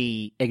than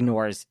she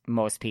ignores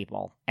most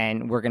people,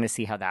 and we're going to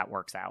see how that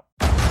works out.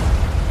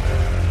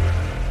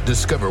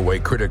 Discover why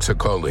critics are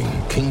calling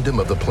Kingdom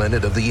of the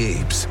Planet of the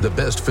Apes the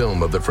best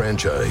film of the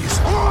franchise.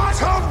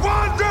 What a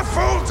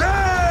wonderful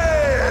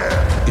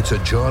day! It's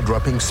a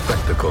jaw-dropping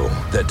spectacle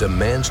that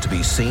demands to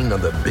be seen on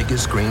the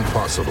biggest screen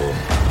possible.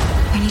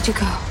 I need to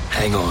go.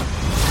 Hang on.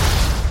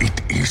 It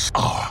is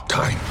our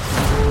time.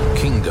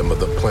 Kingdom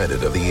of the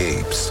Planet of the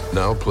Apes.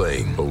 Now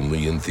playing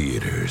only in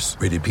theaters.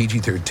 Rated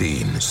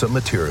PG-13. Some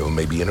material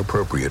may be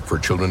inappropriate for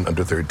children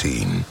under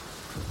 13.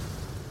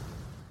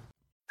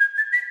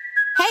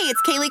 Hey,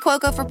 it's Kaylee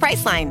Cuoco for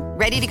Priceline.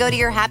 Ready to go to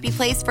your happy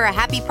place for a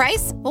happy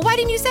price? Well, why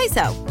didn't you say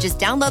so? Just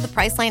download the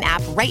Priceline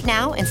app right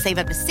now and save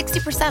up to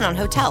 60% on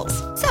hotels.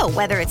 So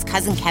whether it's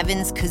Cousin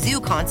Kevin's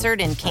Kazoo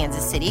Concert in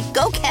Kansas City,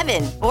 go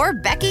Kevin, or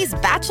Becky's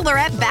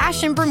Bachelorette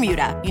Bash in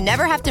Bermuda, you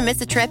never have to miss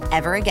a trip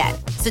ever again.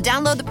 So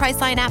download the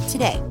Priceline app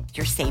today.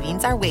 Your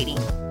savings are waiting.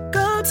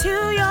 Go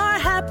to your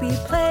happy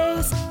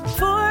place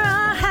for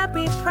a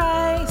happy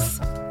price.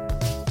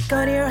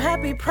 Go to your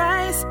happy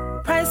price,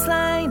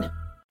 Priceline.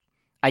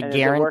 I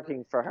guarantee it's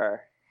working for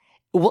her.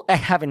 Well, I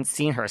haven't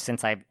seen her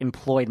since I've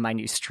employed my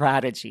new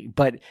strategy,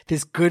 but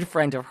this good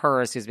friend of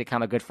hers who's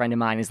become a good friend of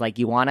mine is like,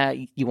 you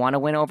wanna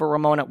win over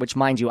Ramona, which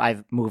mind you,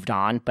 I've moved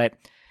on, but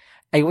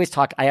I always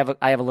talk, I have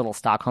a little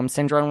Stockholm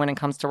syndrome when it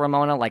comes to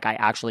Ramona. Like I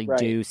actually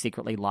do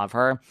secretly love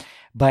her,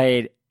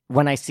 but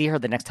when I see her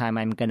the next time,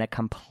 I'm going to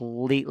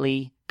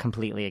completely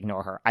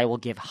ignore her. I will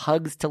give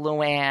hugs to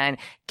Luann,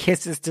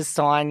 kisses to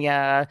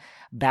Sonia,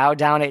 bow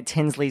down at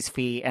Tinsley's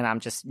feet, and I'm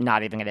just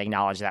not even going to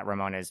acknowledge that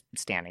Ramona is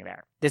standing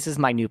there. This is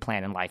my new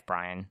plan in life,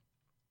 Brian.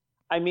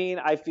 I mean,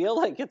 I feel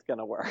like it's going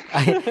to work.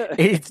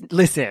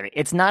 Listen,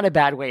 it's not a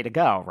bad way to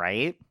go,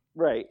 right?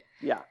 Right,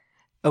 yeah.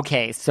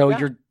 Okay, so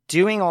you're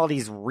doing all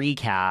these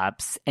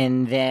recaps,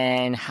 and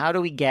then how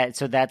do we get,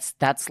 so that's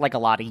like a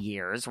lot of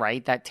years,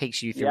 right? That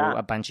takes you through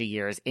a bunch of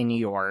years in New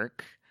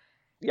York.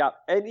 Yeah,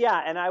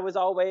 and I was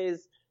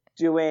always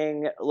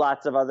doing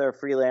lots of other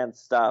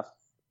freelance stuff,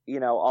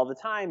 all the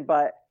time,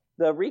 but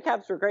the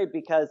recaps were great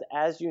because,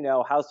 as you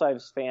know,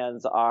 Housewives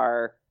fans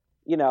are,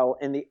 in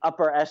the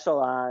upper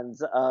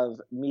echelons of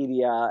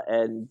media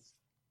and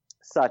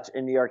such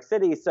in New York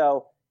City,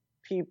 so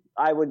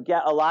I would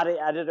get a lot of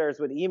editors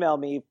would email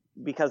me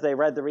because they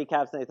read the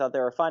recaps and they thought they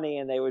were funny,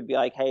 and they would be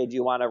like, hey, do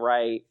you want to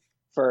write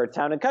for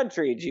Town and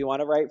Country? Do you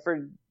want to write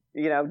for,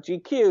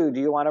 GQ? Do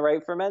you want to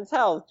write for Men's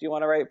Health? Do you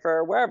want to write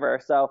for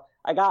wherever? So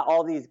I got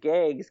all these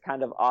gigs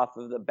kind of off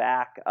of the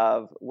back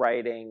of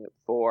writing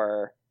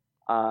for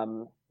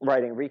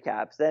writing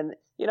recaps. And,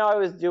 I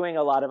was doing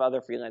a lot of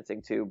other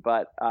freelancing too,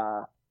 but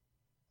a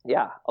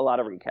lot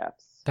of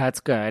recaps.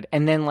 That's good.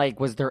 And then,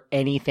 was there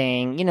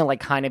anything,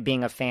 kind of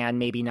being a fan,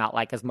 maybe not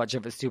as much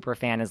of a super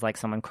fan as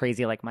someone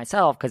crazy like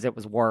myself, because it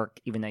was work,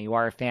 even though you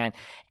are a fan,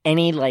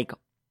 any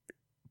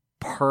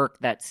perk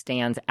that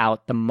stands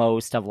out the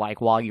most of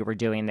while you were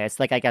doing this?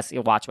 I guess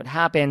you Watch What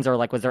Happens, or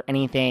was there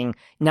anything,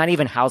 not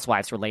even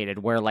Housewives related,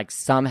 where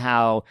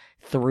somehow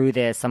through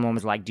this, someone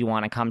was like, do you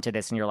want to come to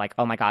this? And you're like,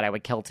 oh my God, I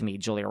would kill to meet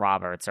Julia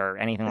Roberts or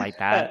anything like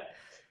that?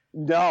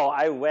 No,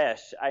 I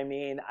wish. I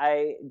mean,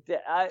 I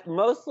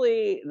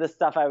mostly the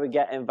stuff I would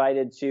get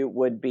invited to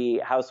would be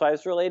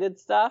Housewives related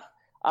stuff.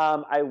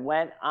 I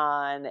went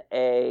on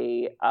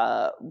the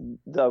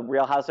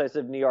Real Housewives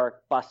of New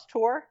York bus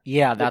tour.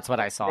 Yeah, that's what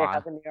I saw. They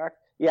have in New York.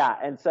 Yeah,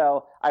 and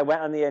so I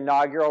went on the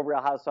inaugural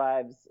Real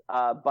Housewives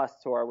bus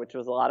tour, which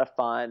was a lot of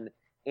fun.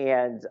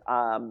 And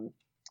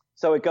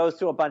so it goes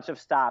to a bunch of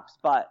stops,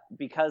 but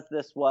because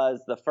this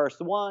was the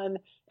first one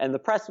and the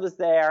press was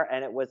there,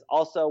 and it was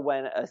also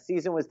when a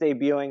season was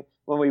debuting,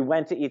 when we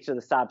went to each of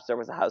the stops, there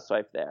was a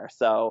housewife there.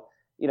 So,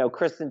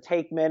 Kristen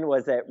Takeman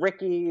was at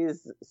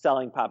Ricky's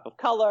selling Pop of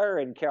Color,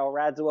 and Carol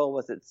Radziwill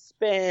was at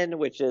Spin,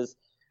 which is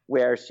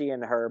where she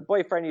and her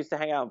boyfriend used to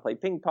hang out and play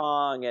ping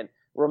pong, and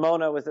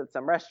Ramona was at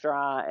some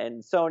restaurant,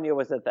 and Sonia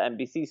was at the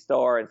NBC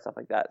store and stuff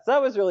like that. So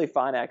that was really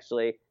fun,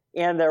 actually.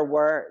 And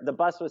the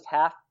bus was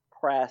half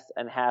press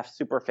and half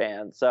super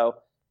fans. So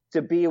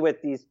to be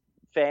with these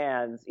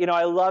fans,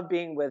 I love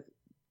being with,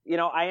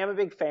 I am a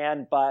big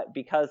fan, but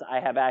because I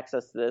have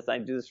access to this, I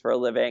do this for a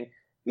living,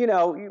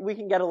 we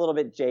can get a little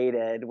bit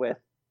jaded with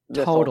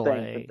this whole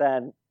thing. But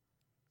then,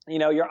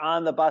 you're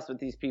on the bus with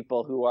these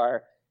people who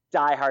are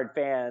diehard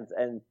fans,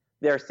 and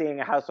they're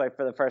seeing a housewife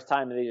for the first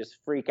time, and they just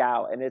freak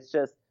out. And it's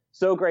just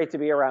so great to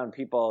be around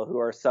people who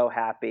are so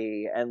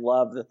happy and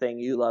love the thing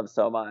you love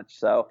so much.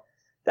 So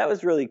that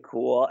was really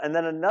cool. And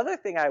then another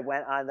thing I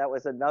went on that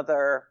was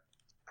another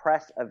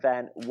press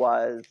event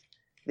was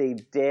they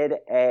did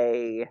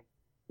a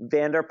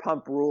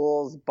Vanderpump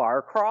Rules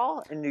bar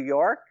crawl in New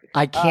York.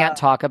 I can't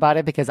talk about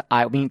it because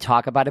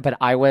but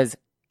I was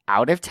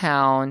out of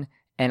town,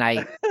 and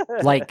I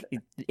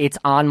it's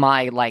on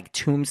my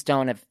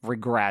tombstone of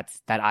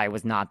regrets that I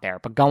was not there.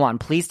 But go on,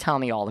 please tell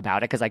me all about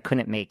it because I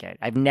couldn't make it.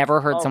 I've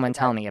never heard someone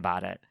tell me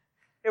about it.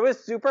 It was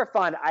super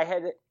fun. I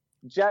had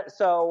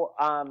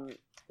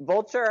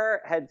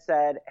Vulture had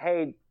said,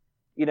 hey,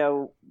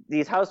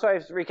 these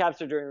Housewives recaps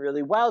are doing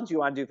really well. Do you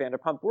want to do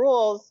Vanderpump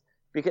Rules?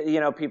 Because,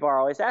 people are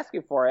always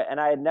asking for it. And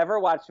I had never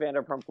watched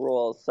Vanderpump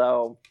Rules.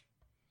 So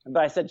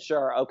But I said,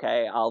 sure,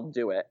 okay, I'll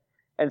do it.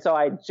 And so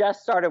I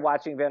just started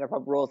watching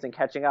Vanderpump Rules and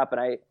catching up,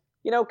 and I,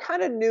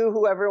 kind of knew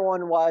who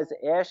everyone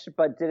was-ish,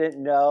 but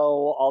didn't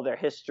know all their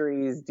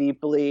histories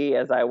deeply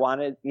as I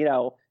wanted,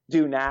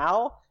 do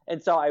now.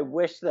 And so I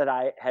wish that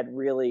I had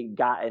really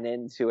gotten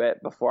into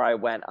it before I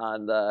went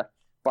on the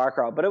bar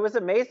crawl. But it was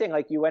amazing.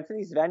 Like, you went to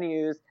these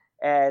venues,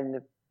 and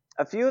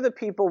a few of the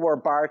people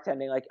were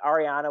bartending. Like,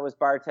 Ariana was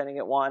bartending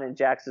at one, and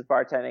Jax was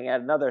bartending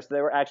at another. So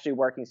they were actually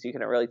working, so you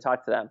couldn't really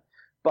talk to them.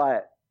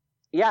 But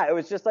yeah, it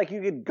was just like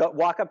you could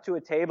walk up to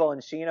a table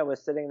and Sheena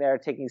was sitting there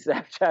taking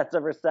Snapchats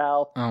of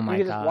herself. Oh my God.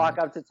 You could just walk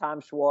up to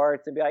Tom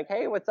Schwartz and be like,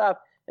 hey, what's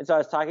up? And so I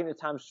was talking to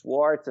Tom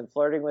Schwartz and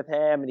flirting with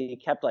him, and he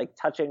kept like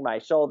touching my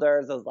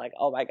shoulders. I was like,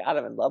 oh my God,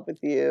 I'm in love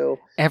with you.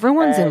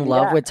 Everyone's in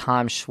love with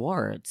Tom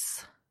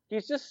Schwartz.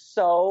 He's just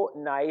so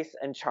nice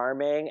and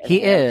charming. And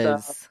he handsome,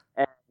 is.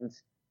 And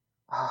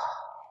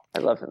I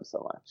love him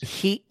so much.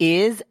 He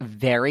is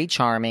very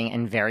charming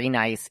and very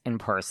nice in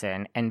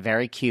person and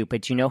very cute.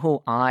 But you know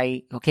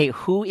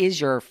who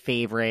is your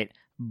favorite?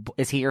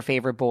 Is he your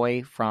favorite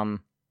boy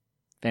from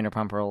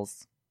Vanderpump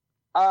Rules?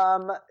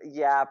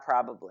 Yeah,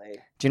 probably.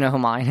 Do you know who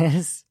mine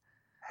is?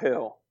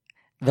 Who?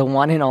 The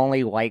one and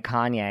only white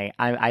Kanye.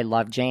 I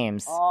love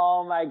James.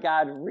 Oh my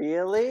God,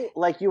 really?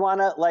 Like, you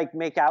want to like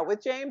make out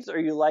with James, or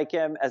you like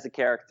him as a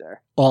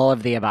character? All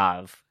of the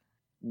above.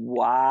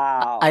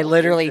 Wow. I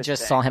literally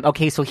just saw him.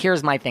 Okay, so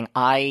here's my thing.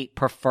 I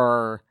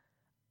prefer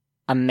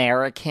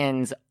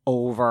Americans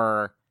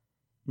over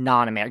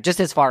non-Americans, just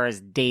as far as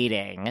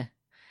dating.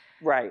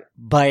 Right.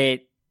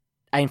 But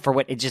I feel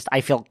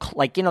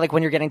like, like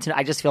when you're getting to,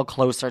 I just feel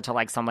closer to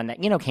like someone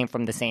that, came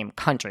from the same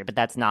country, but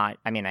that's not,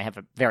 I have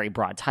a very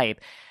broad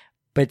type,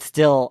 but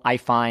still I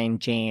find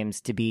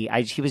James to be,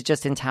 he was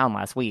just in town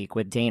last week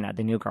with Dana,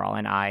 the new girl,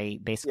 and I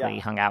basically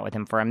hung out with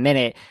him for a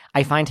minute.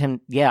 I find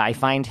him,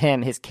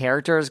 his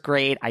character is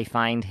great. I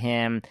find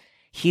him,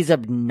 he's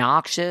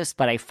obnoxious,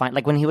 but I find,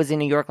 like when he was in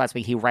New York last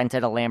week, he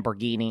rented a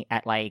Lamborghini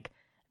at like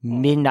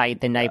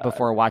midnight the night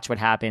before Watch What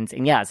Happens.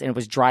 And yes, and it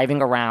was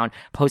driving around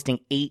posting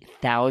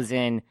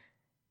 8,000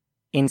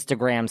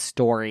 Instagram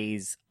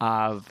stories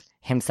of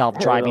himself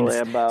driving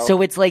this.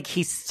 So it's like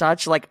he's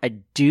such like a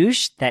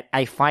douche that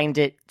I find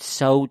it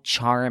so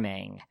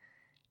charming.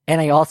 And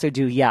I also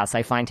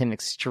I find him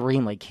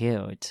extremely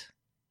cute.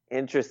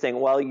 Interesting.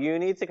 Well, you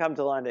need to come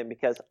to London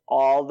because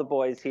all the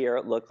boys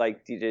here look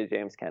like DJ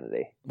James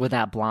Kennedy. With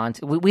that blonde.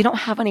 We don't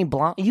have any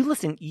blonde.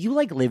 You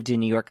like lived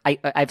in New York.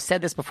 I've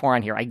said this before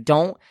on here. I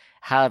don't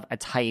have a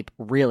type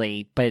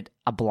really, but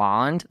a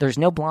blonde. There's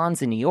no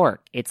blondes in New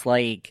York. It's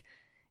like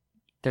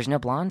there's no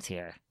blondes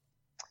here.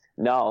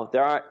 No,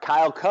 there aren't.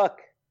 Kyle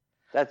Cook.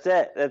 That's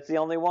it. That's the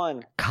only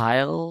one.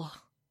 Kyle,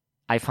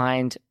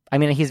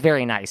 he's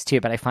very nice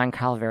too, but I find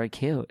Kyle very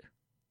cute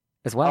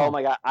as well. Oh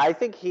my God. I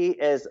think he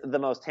is the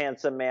most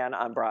handsome man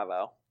on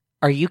Bravo.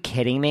 Are you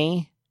kidding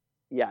me?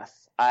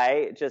 Yes.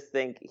 I just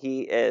think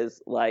he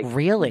is like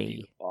really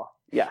beautiful.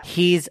 Yeah.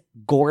 He's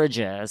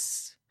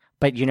gorgeous.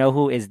 But you know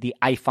who is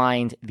I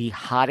find the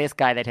hottest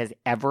guy that has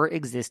ever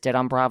existed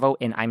on Bravo,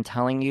 and I'm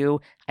telling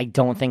you, I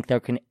don't think there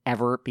can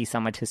ever be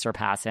someone to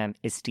surpass him,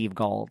 is Steve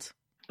Gold.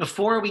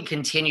 Before we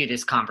continue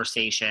this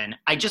conversation,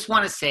 I just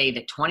want to say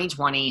that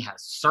 2020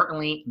 has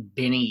certainly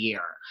been a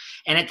year.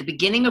 And at the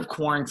beginning of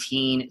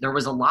quarantine, there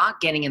was a lot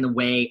getting in the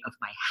way of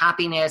my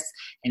happiness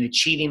and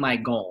achieving my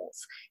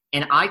goals.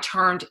 And I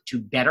turned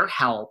to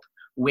BetterHelp,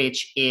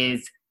 which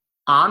is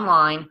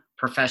online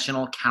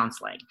professional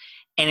counseling.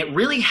 And it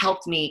really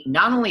helped me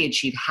not only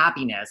achieve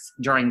happiness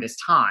during this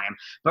time,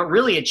 but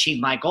really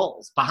achieve my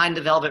goals. Behind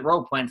the Velvet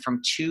Rope went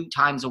from 2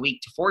 times a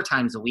week to 4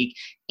 times a week.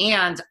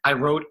 And I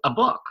wrote a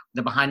book,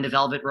 the Behind the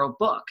Velvet Rope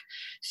book.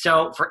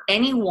 So for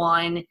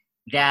anyone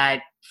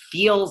that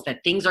feels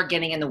that things are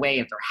getting in the way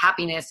of their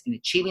happiness and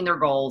achieving their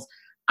goals,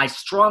 I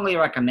strongly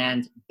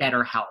recommend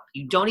BetterHelp.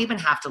 You don't even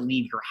have to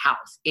leave your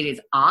house. It is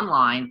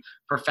online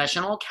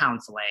professional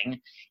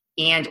counseling.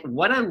 And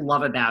what I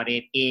love about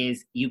it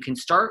is you can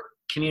start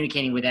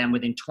communicating with them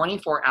within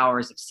 24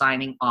 hours of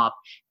signing up.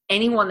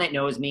 Anyone that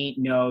knows me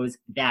knows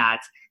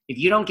that if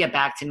you don't get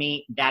back to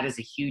me, that is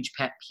a huge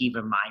pet peeve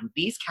of mine.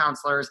 These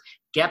counselors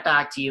get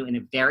back to you in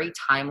a very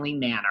timely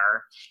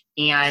manner,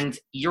 and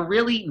you're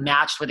really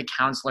matched with a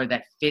counselor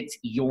that fits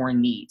your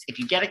needs. If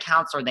you get a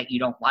counselor that you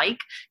don't like,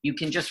 you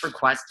can just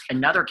request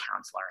another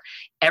counselor.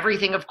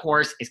 Everything, of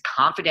course, is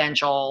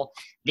confidential.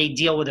 They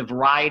deal with a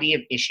variety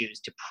of issues: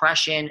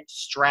 depression,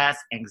 stress,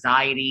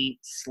 anxiety,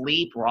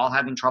 sleep. We're all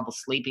having trouble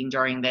sleeping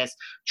during this.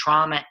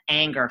 Trauma,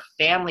 anger,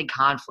 family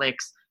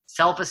conflicts,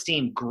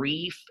 self-esteem,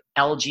 grief,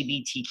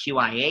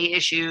 LGBTQIA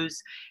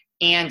issues.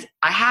 And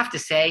I have to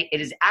say,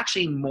 it is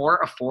actually more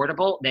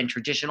affordable than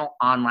traditional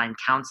online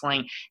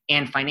counseling,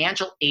 and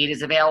financial aid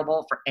is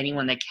available for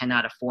anyone that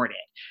cannot afford it.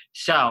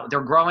 So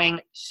they're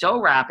growing so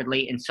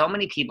rapidly, and so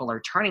many people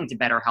are turning to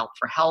BetterHelp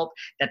for help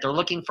that they're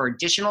looking for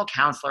additional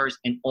counselors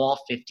in all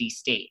 50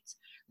 states.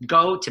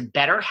 Go to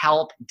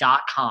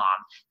BetterHelp.com.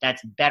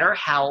 That's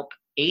BetterHelp,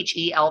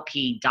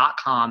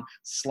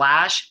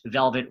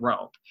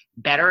 HELP.com/velvetrope.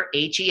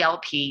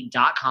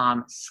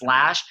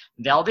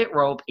 betterhelp.com/velvet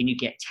rope, and you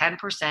get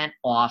 10%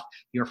 off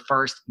your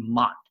first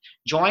month.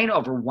 Join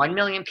over 1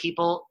 million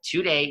people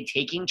today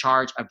taking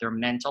charge of their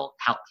mental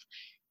health.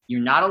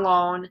 You're not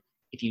alone.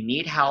 If you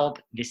need help,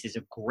 this is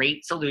a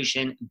great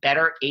solution.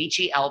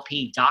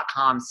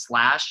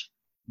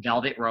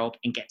 betterhelp.com/velvet rope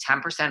and get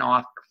 10%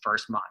 off your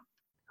first month.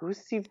 Who's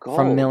Steve Gold?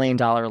 From $1 Million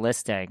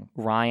Listing.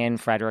 Ryan,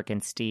 Frederick,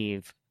 and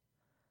Steve.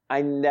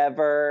 I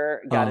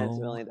never got into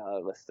 $1 Million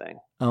Listing.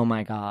 Oh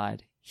my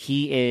God.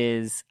 He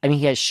is, I mean,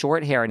 he has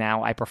short hair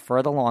now. I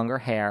prefer the longer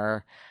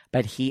hair,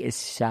 but he is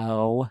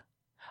so...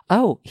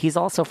 Oh, he's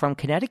also from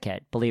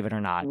Connecticut, believe it or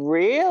not.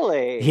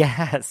 Really?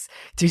 Yes.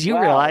 Did you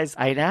Wow. realize?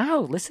 I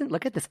know. Listen,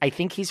 look at this. I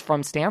think he's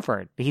from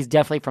Stanford. He's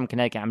definitely from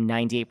Connecticut. I'm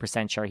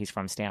 98% sure he's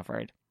from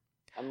Stanford.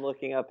 I'm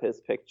looking up his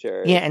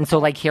pictures. Yeah, and so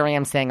like here I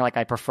am saying like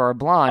I prefer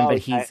blonde, but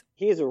he's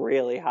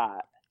really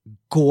hot.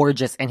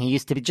 Gorgeous, and he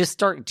used to be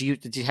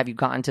have you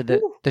gotten to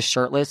the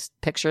shirtless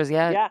pictures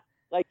yet? Yeah,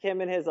 like him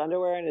in his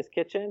underwear in his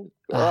kitchen.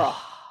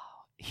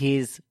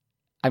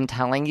 I'm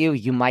telling you,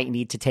 you might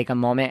need to take a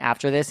moment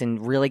after this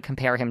and really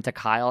compare him to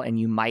Kyle, and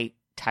you might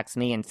text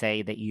me and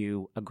say that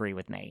you agree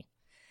with me.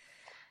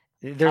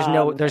 There's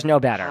no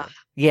better.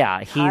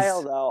 Yeah,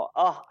 Kyle though.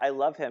 Oh, I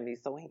love him.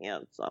 He's so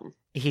handsome.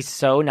 He's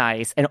so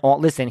nice. And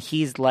listen,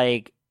 he's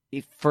like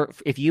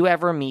if you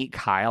ever meet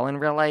Kyle in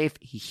real life,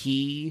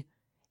 he's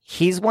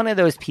one of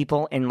those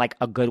people in like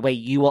a good way.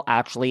 You will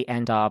actually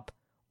end up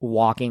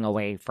walking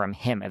away from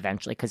him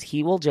eventually because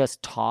he will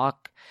just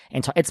talk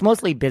and talk. It's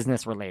mostly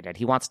business related.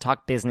 He wants to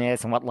talk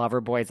business and what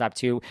Loverboy's up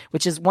to,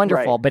 which is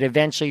wonderful. Right. But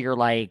eventually you're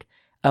like,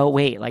 oh,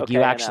 wait, like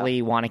you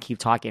actually want to keep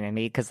talking to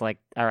me because like,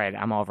 all right,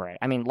 I'm over it.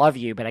 I mean, love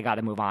you, but I got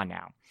to move on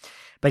now.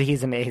 But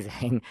he's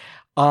amazing.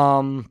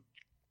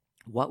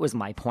 What was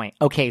my point?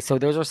 Okay, so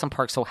those are some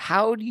perks. So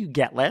how do you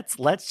get,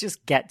 let's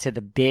just get to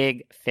the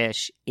big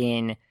fish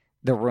in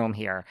the room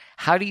here.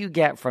 How do you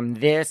get from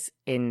this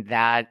and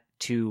that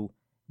to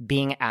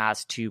being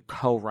asked to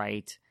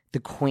co-write the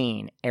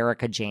Queen,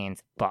 Erika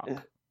Jayne's book?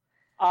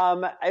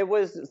 It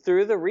was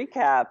through the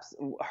recaps.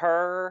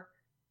 Her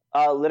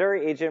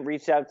literary agent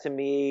reached out to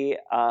me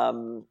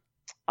on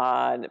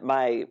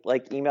my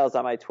emails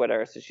on my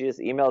Twitter. So she just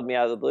emailed me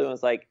out of the blue and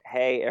was like,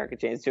 hey, Erika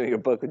Jayne's doing a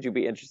book. Would you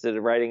be interested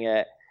in writing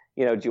it?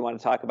 Do you want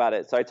to talk about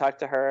it? So I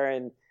talked to her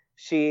and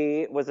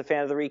she was a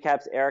fan of the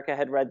recaps. Erika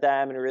had read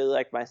them and really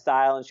liked my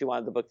style, and she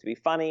wanted the book to be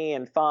funny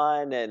and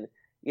fun. And,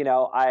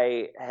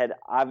 I had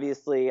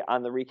obviously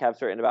on the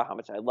recaps written about how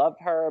much I loved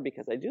her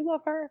because I do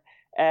love her.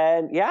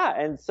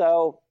 And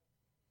so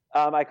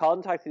I called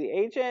and talked to the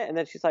agent, and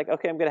then she's like,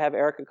 okay, I'm going to have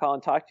Erika call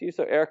and talk to you.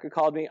 So Erika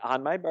called me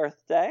on my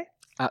birthday.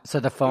 So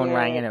the phone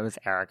rang and it was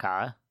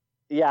Erika.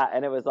 Yeah,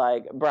 and it was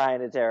like,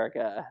 Brian, it's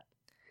Erika.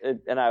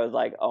 And I was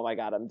like, oh my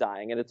God, I'm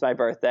dying. And it's my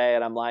birthday,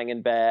 and I'm lying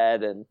in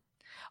bed. And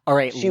all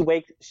right, she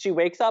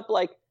wakes up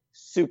like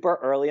super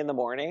early in the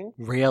morning.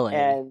 Really?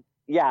 And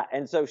yeah,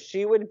 and so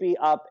she would be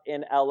up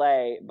in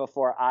LA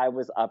before I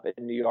was up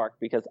in New York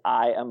because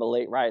I am a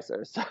late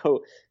riser.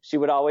 So she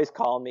would always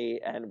call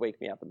me and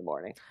wake me up in the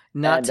morning.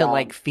 Not to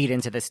like feed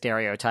into the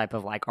stereotype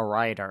of like a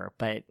writer,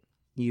 but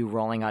you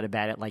rolling out of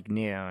bed at like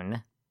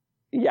noon.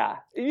 Yeah,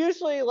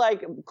 usually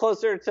like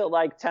closer to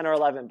like 10 or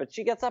 11, but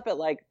she gets up at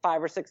like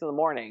 5 or 6 in the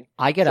morning.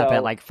 I get up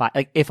at like 5.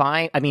 Like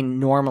I mean,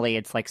 normally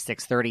it's like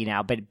 6:30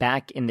 now, but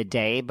back in the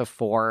day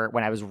before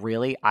when I was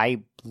really,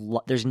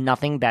 there's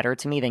nothing better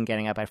to me than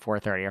getting up at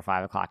 4:30 or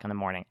 5 o'clock in the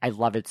morning. I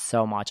love it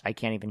so much. I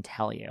can't even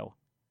tell you.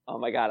 Oh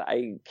my God,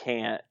 I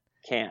can't.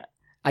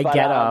 I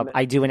get up,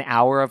 I do an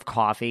hour of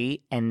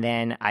coffee, and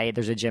then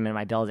there's a gym in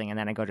my building, and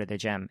then I go to the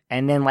gym.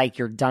 And then, like,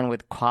 you're done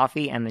with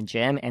coffee and the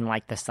gym, and,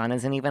 like, the sun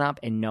isn't even up,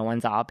 and no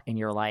one's up, and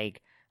you're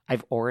like,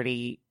 I've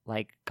already,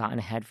 like, gotten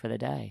ahead for the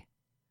day.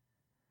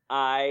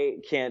 I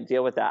can't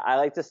deal with that. I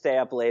like to stay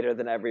up later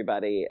than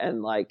everybody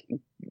and, like,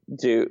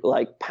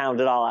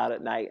 pound it all out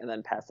at night and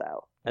then pass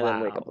out and then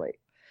wake up late.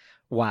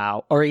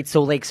 Wow. All right.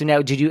 So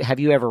now, have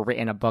you ever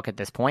written a book at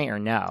this point or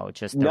no?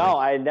 No,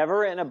 I had never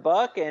written a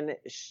book. And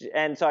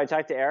so I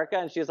talked to Erika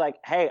and she was like,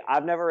 hey,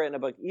 I've never written a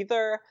book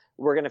either.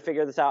 We're going to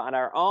figure this out on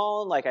our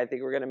own. Like, I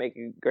think we're going to make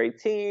a great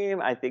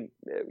team. I think,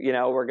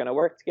 we're going to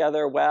work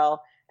together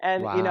well.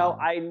 And,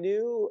 I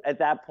knew at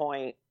that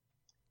point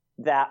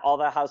that all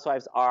the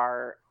housewives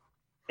are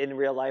in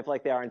real life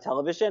like they are in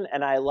television.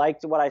 And I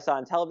liked what I saw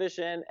on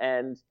television.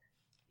 And,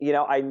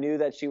 I knew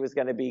that she was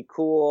going to be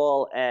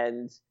cool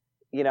and,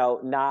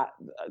 not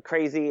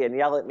crazy and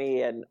yell at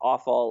me and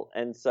awful.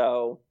 And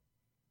so,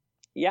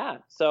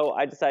 so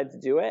I decided to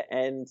do it.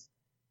 And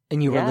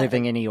you were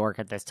living in New York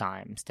at this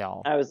time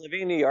still? I was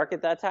living in New York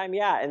at that time,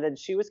 yeah. And then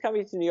she was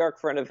coming to New York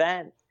for an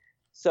event.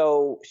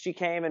 So she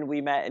came and we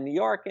met in New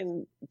York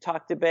and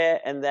talked a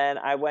bit. And then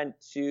I went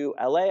to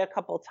LA a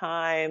couple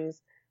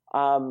times,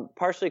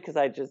 partially because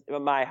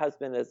my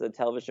husband is a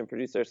television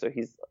producer, so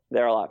he's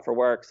there a lot for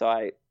work. So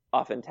I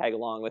often tag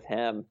along with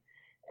him.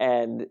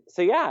 And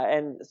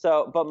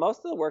so, but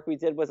most of the work we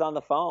did was on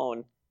the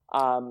phone,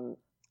 calling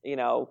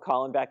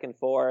back and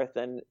forth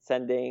and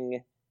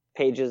sending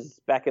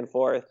pages back and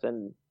forth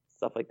and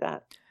stuff like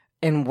that.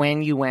 And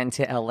when you went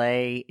to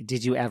LA,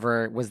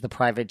 was the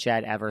private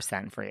jet ever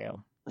sent for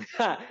you?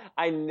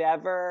 I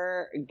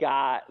never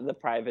got the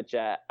private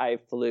jet. I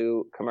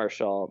flew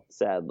commercial,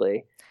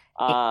 sadly.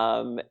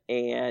 And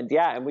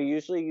we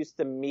usually used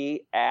to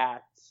meet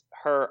at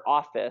her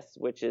office,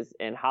 which is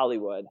in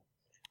Hollywood,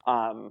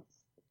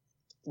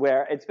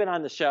 where it's been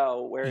on the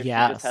show, where she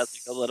just has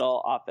like a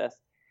little office.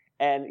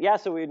 And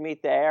so we'd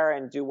meet there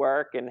and do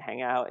work and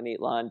hang out and eat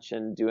lunch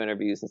and do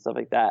interviews and stuff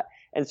like that.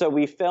 And so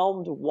we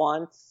filmed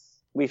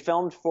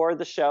for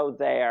the show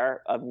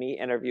there of me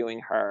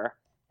interviewing her.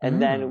 And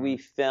then we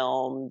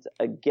filmed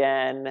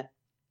again.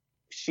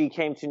 She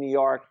came to New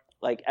York,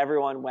 like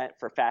everyone went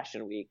for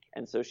Fashion Week.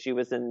 And so she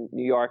was in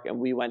New York and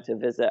we went to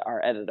visit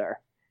our editor.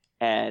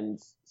 And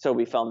so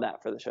we filmed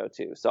that for the show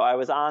too. So I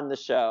was on the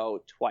show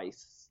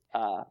twice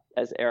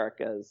as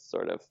Erica's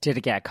sort of. Did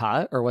it get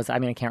cut or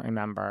I can't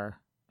remember.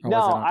 No,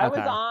 I was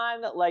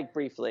on like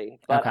briefly,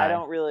 but I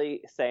don't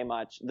really say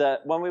much.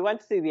 When we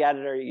went to see the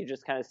editor, you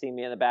just kind of see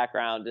me in the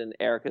background and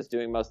Erica's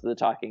doing most of the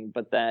talking.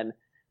 But then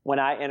when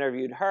I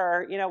interviewed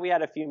her, we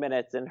had a few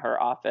minutes in her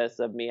office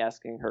of me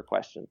asking her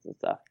questions and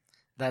stuff.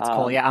 That's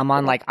cool. Yeah, I'm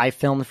on I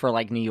filmed for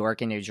New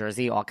York and New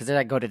Jersey, all because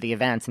I go to the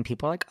events and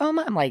people are like, oh,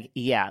 I'm like,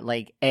 yeah,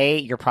 A,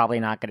 you're probably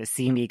not going to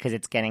see me because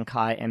it's getting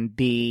cut, and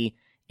B,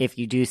 if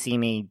you do see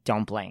me,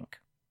 don't blink.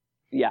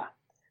 Yeah.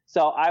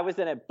 So I was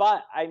in it,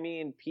 but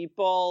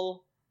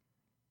people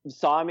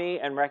saw me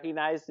and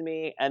recognized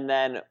me, and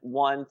then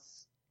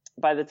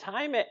by the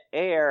time it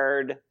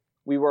aired,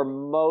 we were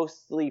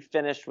mostly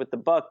finished with the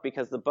book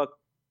because the book,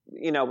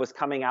 was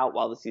coming out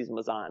while the season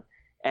was on.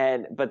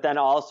 But then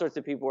all sorts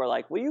of people were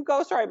like, will you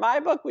ghostwrite my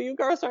book? Will you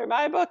ghostwrite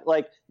my book?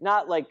 Like,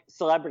 not like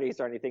celebrities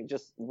or anything,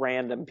 just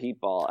random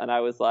people. And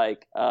I was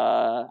like,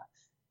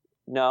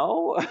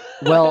 no.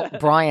 Well,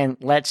 Brian,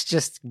 let's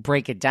just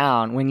break it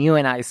down. When you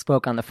and I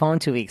spoke on the phone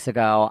 2 weeks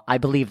ago, I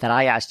believe that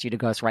I asked you to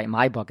ghostwrite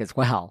my book as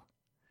well.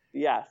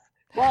 Yes.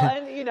 Well,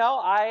 and,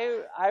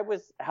 I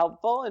was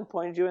helpful and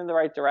pointed you in the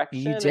right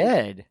direction. You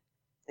did.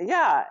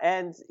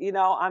 And,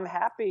 I'm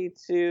happy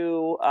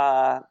to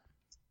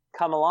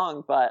come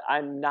along, but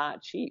I'm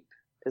not cheap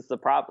is the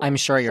problem. I'm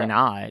sure you're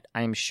not.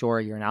 I'm sure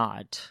you're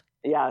not.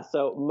 Yeah,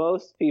 so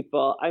most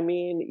people,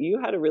 you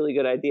had a really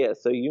good idea,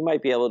 so you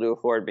might be able to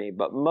afford me,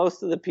 but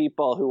most of the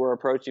people who were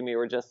approaching me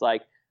were just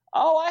like,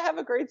 oh, I have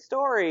a great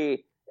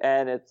story.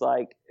 And it's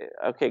like,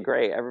 okay,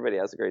 great. Everybody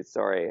has a great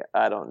story.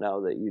 I don't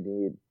know that you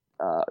need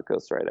a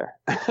ghostwriter.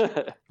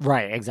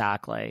 Right,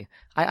 exactly.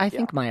 I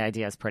think my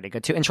idea is pretty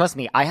good too. And trust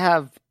me, I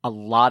have a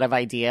lot of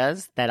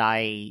ideas that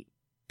I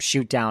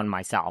shoot down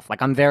myself.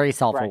 I'm very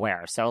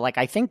self-aware. Right. So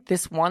I think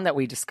this one that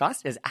we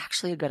discussed is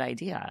actually a good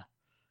idea.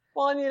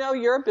 Well, and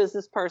you're a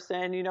business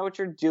person, you know what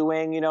you're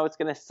doing, it's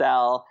going to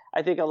sell.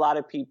 I think a lot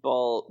of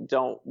people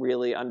don't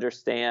really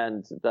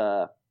understand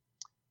the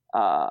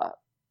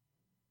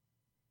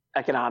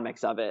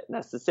economics of it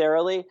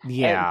necessarily.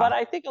 Yeah. But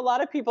I think a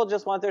lot of people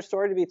just want their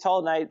story to be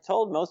told. And I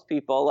told most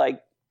people,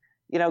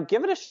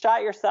 give it a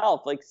shot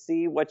yourself,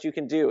 see what you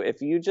can do.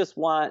 If you just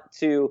want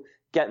to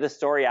get the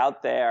story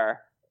out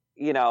there,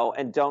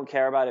 and don't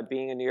care about it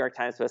being a New York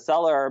Times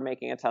bestseller or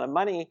making a ton of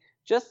money,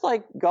 just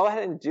go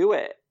ahead and do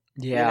it.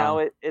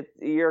 Yeah.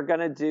 You're going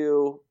to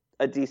do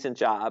a decent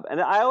job.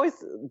 And I always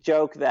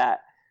joke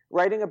that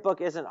writing a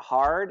book isn't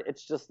hard.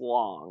 It's just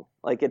long.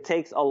 It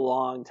takes a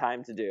long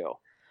time to do.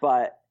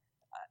 But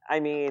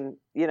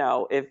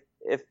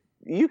if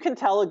you can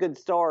tell a good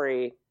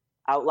story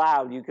out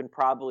loud, you can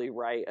probably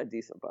write a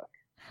decent book.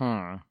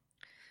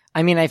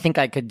 I think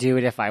I could do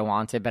it if I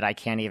wanted, but I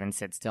can't even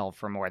sit still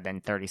for more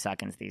than 30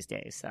 seconds these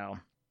days. So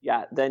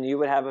yeah, then you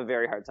would have a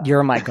very hard time.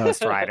 You're my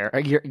ghostwriter.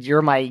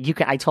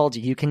 I told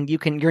you can,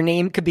 your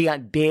name could be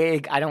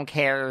big. I don't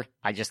care.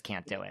 I just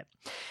can't do it.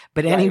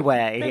 But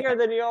anyway. Bigger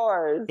than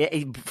yours.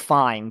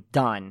 Fine.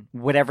 Done.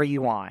 Whatever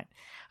you want.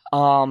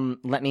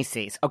 Let me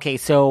see. Okay.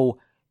 So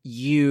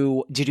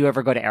did you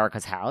ever go to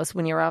Erica's house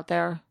when you were out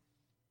there?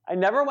 I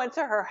never went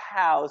to her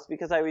house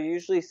because I would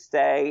usually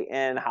stay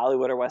in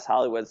Hollywood or West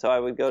Hollywood. So I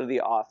would go to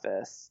the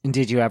office. And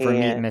did you ever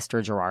meet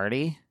Mr.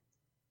 Girardi?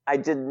 I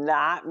did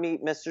not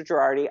meet Mr.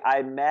 Girardi.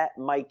 I met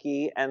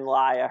Mikey and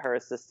Laia, her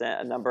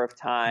assistant, a number of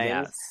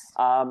times. Yes.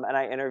 And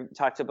I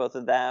talked to both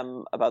of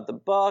them about the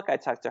book. I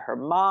talked to her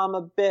mom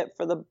a bit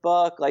for the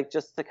book,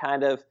 just to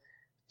kind of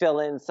fill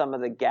in some of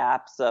the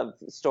gaps of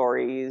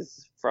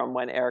stories from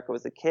when Erica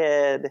was a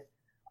kid.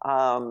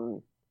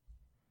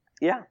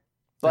 Yeah.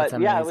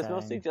 But yeah, it was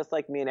mostly just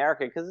me and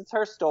Erica because it's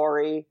her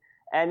story.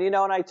 And,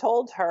 and I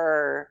told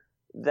her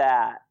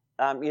that,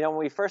 when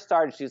we first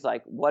started, she's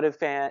like, what do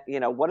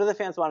the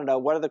fans want to know?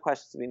 What are the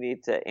questions we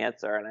need to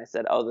answer? And I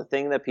said, the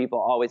thing that people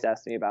always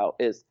ask me about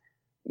is,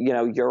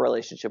 your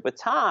relationship with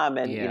Tom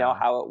and,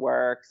 how it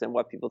works and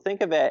what people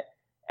think of it.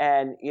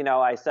 And,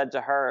 I said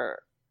to her,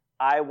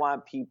 I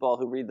want people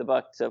who read the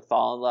book to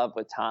fall in love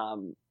with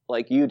Tom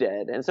like you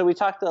did. And so we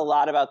talked a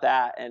lot about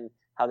that and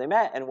how they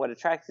met and what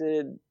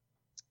attracted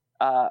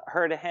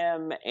her to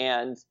him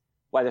and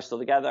why they're still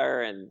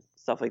together and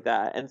stuff like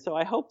that. And so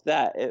I hope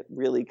that it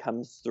really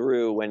comes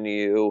through when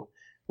you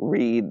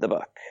read the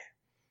book.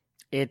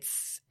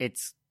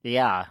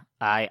 Yeah,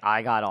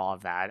 I got all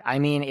of that. I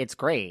mean, it's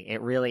great.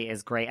 It really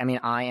is great. I mean,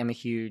 I am a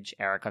huge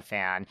Erica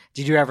fan.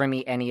 Did you ever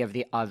meet any of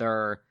the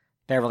other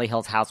Beverly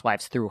Hills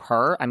Housewives through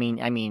her? I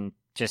mean,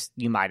 just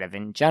you might have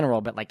in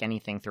general, but like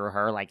anything through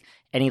her, like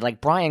any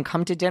like Brian,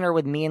 come to dinner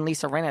with me and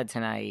Lisa Rinna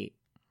tonight.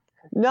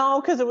 No,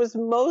 because it was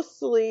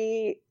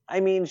mostly. I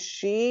mean,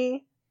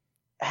 she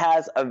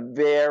has a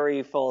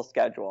very full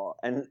schedule,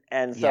 and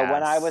so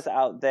when I was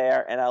out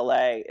there in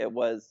LA, it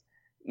was.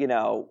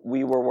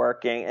 We were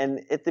working,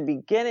 and at the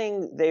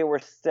beginning they were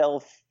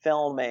still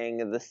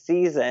filming the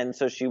season,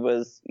 so she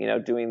was,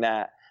 doing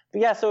that.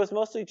 But yeah, so it was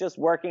mostly just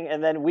working,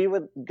 and then we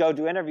would go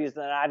do interviews,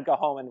 and then I'd go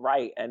home and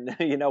write and,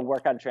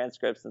 work on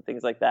transcripts and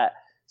things like that.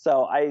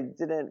 So I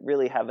didn't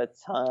really have a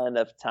ton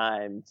of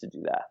time to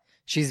do that.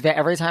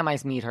 Every time I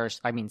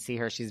see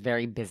her, she's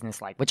very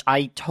businesslike, which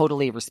I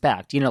totally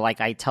respect. Like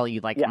I tell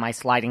you, like my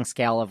sliding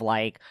scale of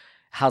like,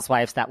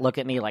 housewives that look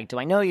at me like, do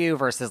I know you?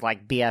 Versus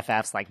like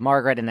BFFs like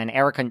Margaret. And then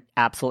Erica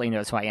absolutely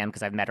knows who I am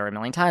because I've met her a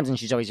million times. And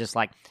she's always just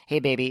like, hey,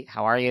 baby,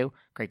 how are you?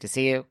 Great to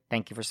see you.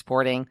 Thank you for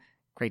supporting.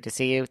 Great to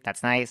see you.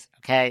 That's nice.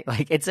 Okay.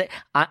 Like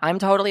I'm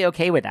totally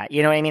okay with that.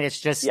 You know what I mean? It's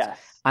just,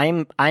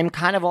 I'm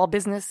kind of all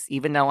business,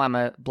 even though I'm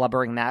a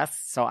blubbering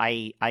mess. So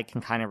I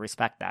can kind of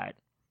respect that.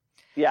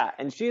 Yeah.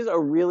 And she's a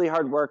really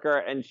hard worker,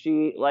 and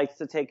she likes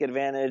to take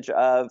advantage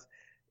of,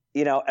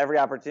 every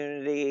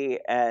opportunity.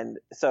 And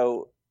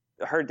so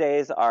her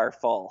days are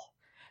full.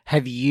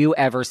 Have you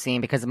ever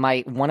seen, because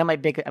one of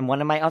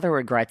my other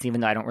regrets,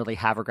 even though I don't really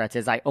have regrets,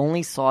 is I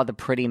only saw the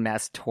Pretty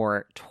Mess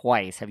tour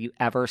twice. Have you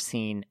ever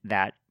seen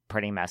that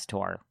Pretty Mess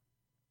tour?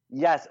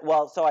 Yes.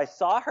 Well, so I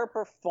saw her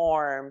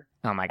perform.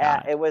 Oh my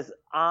God. It was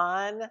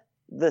on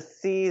the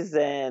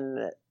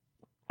season,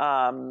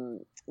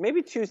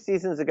 maybe 2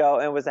 seasons ago,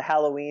 and it was a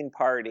Halloween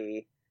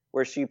party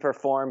where she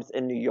performs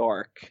in New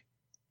York.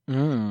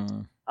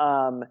 So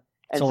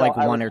like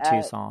one or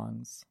two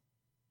songs.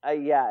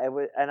 Yeah, it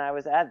was, and I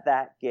was at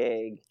that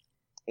gig,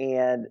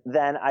 and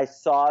then I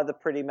saw the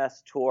Pretty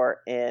Mess tour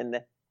in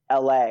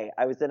LA.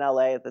 I was in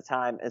LA at the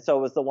time, and so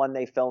it was the one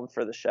they filmed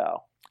for the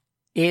show.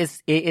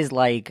 It is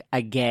like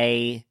a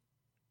gay,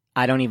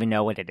 I don't even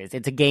know what it is.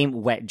 It's a gay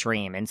wet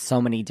dream in so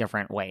many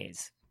different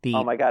ways.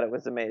 Oh my God, it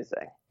was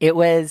amazing. It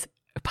was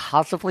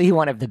possibly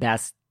one of the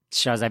best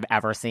shows I've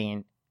ever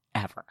seen,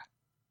 ever.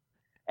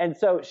 And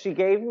so she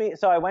gave me,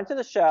 so I went to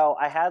the show.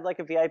 I had like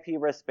a VIP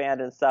wristband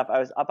and stuff. I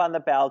was up on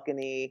the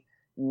balcony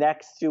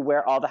next to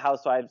where all the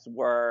housewives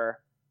were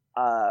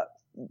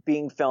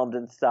being filmed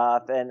and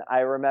stuff. And I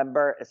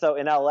remember, so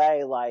in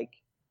LA, like,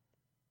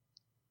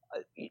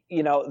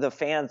 the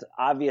fans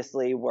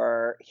obviously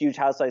were huge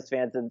Housewives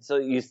fans. And so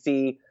you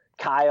see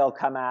Kyle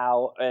come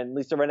out and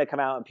Lisa Rinna come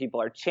out, and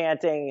people are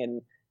chanting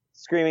and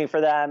screaming for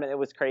them, and it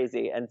was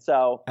crazy. And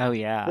so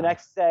the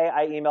next day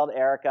I emailed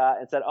Erica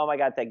and said, oh my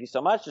God, thank you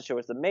so much. The show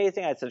was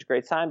amazing. I had such a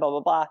great time, blah, blah,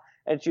 blah.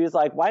 And she was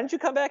like, why didn't you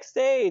come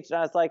backstage? And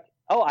I was like,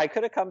 oh, I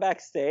could have come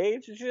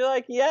backstage? And she was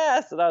like,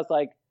 yes. And I was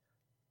like,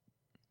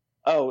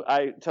 oh,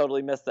 I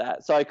totally missed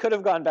that. So I could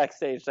have gone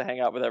backstage to hang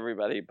out with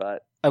everybody,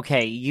 but.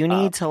 Okay, you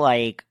need to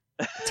like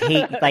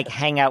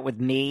hang out with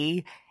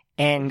me,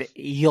 and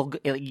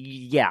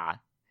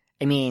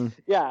I mean,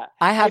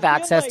 I have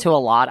access to a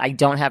lot. I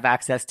don't have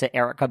access to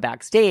Erica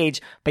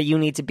backstage, but you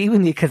need to be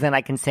with me because then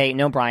I can say,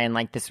 no, Brian,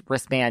 like this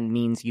wristband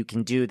means you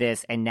can do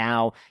this. And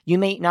now you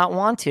may not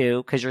want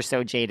to because you're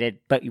so jaded,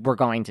 but we're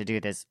going to do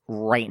this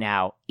right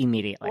now,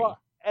 immediately. Well,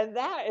 and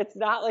that it's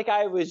not like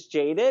I was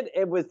jaded.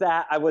 It was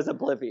that I was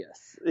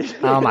oblivious.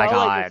 Oh my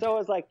God. Like, so it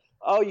was like,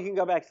 oh, you can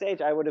go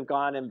backstage. I would have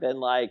gone and been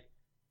like,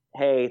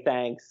 hey,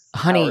 thanks.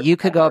 Honey, you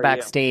could go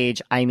backstage.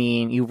 You? I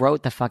mean, you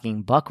wrote the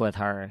fucking book with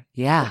her.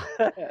 Yeah.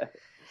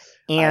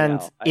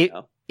 And I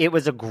know. It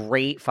was a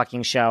great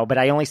fucking show, but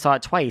I only saw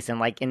it twice. And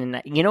like,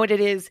 you know what it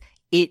is?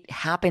 It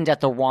happened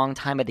at the wrong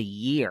time of the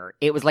year.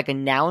 It was like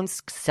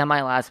announced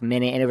semi-last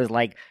minute, and it was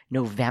like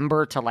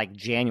November to like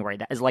January.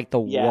 That is like the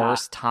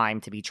worst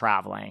time to be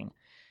traveling.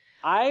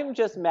 I'm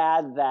just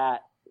mad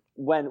that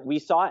when we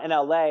saw it in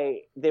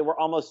LA, they were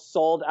almost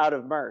sold out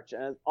of merch.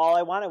 And all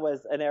I wanted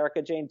was an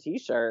Erica Jane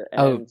t-shirt.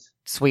 And... Oh,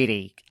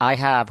 sweetie, I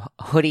have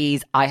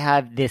hoodies. I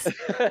have this.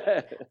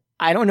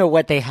 I don't know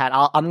what they had.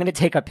 I'm going to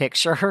take a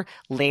picture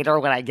later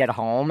when I get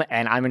home,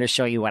 and I'm going to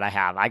show you what I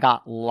have. I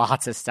got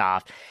lots of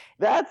stuff.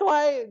 That's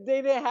why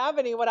they didn't have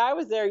any when I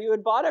was there. You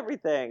had bought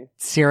everything.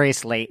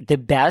 Seriously. The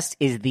best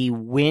is the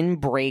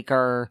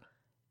windbreaker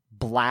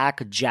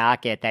black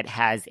jacket that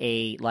has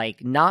a,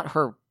 like, not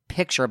her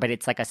picture, but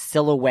it's like a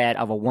silhouette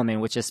of a woman,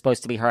 which is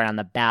supposed to be her. And on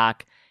the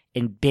back,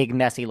 in big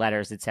messy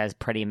letters, it says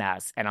Pretty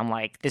Mess. And I'm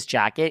like, this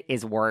jacket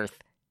is worth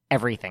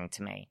everything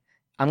to me.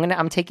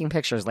 I'm taking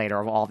pictures later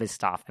of all this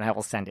stuff, and I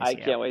will send it to you.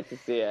 I can't wait to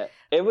see it.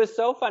 It was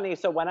so funny.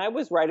 So when I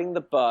was writing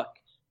the book,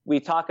 we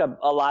talk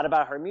a lot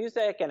about her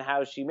music and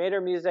how she made her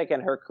music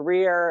and her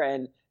career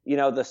and, you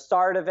know, the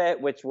start of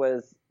it, which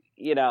was,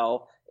 you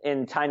know,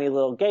 in tiny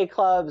little gay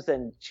clubs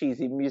and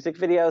cheesy music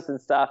videos and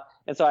stuff.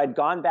 And so I'd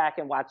gone back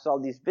and watched all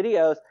these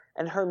videos,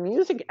 and her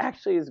music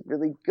actually is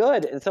really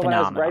good. And so when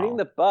I was writing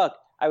the book,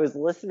 I was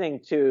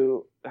listening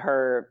to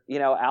her,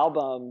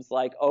 albums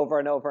like over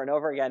and over and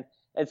over again.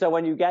 And so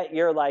when you get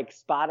your like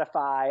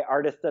Spotify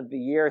Artist of the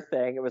Year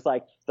thing, it was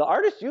like the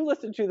artist you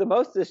listened to the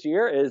most this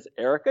year is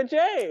Erica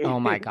Jane. Oh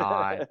my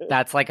God.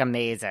 That's like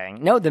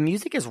amazing. No, the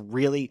music is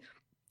really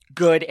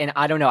good. And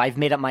I don't know. I've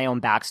made up my own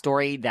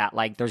backstory that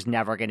like there's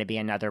never going to be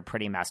another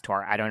Pretty Mess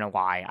tour. I don't know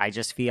why. I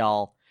just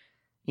feel,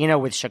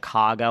 with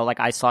Chicago, like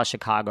I saw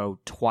Chicago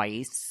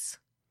twice.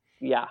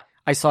 Yeah.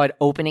 I saw it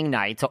opening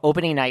night. So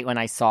opening night when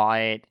I saw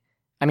it,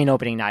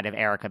 opening night of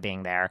Erica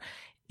being there.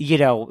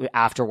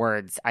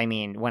 Afterwards,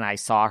 when I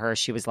saw her,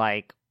 she was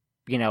like,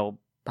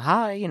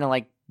 hi,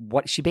 like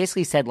what she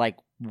basically said, like,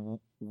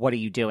 what are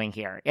you doing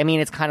here?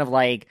 It's kind of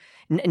like,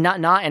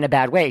 not in a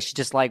bad way. She's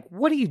just like,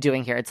 what are you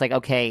doing here? It's like,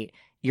 okay,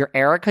 you're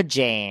Erica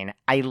Jane.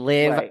 I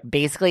live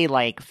basically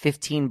like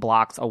 15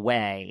 blocks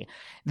away.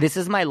 This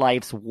is my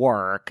life's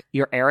work.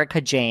 You're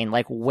Erica Jane.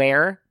 Like,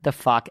 where the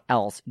fuck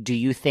else do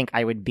you think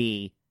I would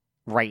be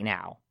right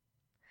now?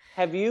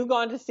 Have you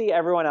gone to see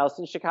everyone else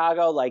in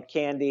Chicago, like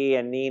Candy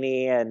and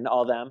Nene and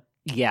all them?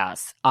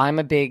 Yes. I'm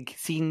a big...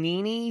 See,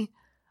 Nene,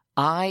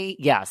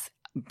 yes.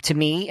 To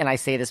me, and I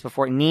say this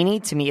before, Nene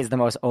to me is the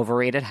most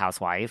overrated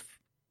housewife.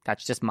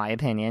 That's just my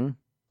opinion.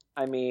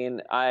 I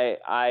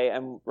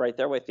am right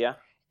there with you.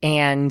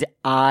 And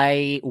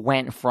I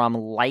went from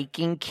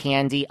liking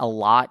Candy a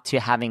lot to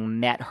having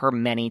met her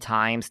many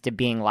times to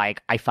being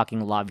like, I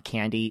fucking love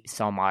Candy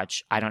so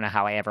much. I don't know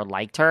how I ever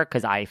liked her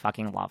because I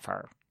fucking love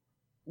her.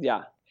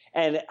 Yeah.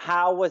 And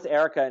how was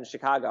Erica in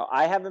Chicago?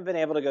 I haven't been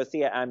able to go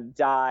see it. I'm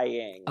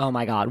dying. Oh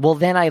my God. Well,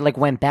 then I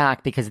went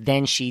back because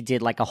then she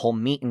did like a whole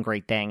meet and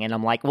greet thing. And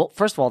I'm like, well,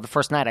 first of all, the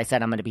first night I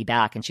said I'm going to be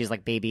back. And she's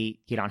like, baby,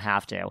 you don't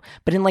have to.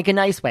 But in like a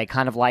nice way,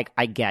 kind of like,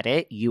 I get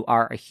it. You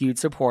are a huge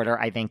supporter.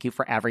 I thank you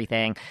for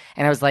everything.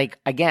 And I was like,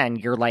 again,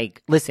 you're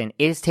like, listen,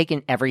 it has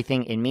taken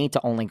everything in me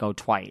to only go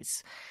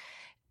twice.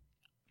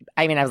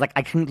 I was like,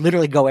 I can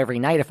literally go every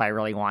night if I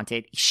really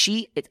wanted.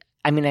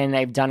 And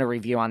I've done a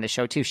review on the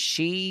show too.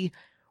 She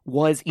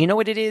was, you know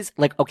what it is?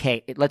 Like,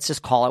 okay, let's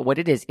just call it what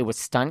it is. It was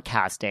stunt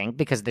casting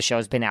because the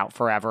show's been out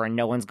forever and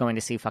no one's going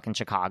to see fucking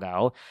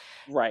Chicago.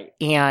 Right.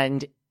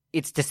 And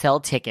it's to sell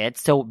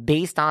tickets. So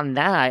based on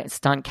that,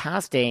 stunt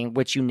casting,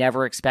 which you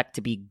never expect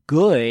to be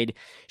good,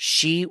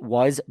 she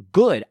was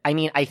good.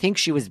 I think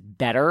she was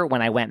better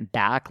when I went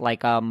back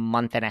like a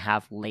month and a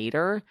half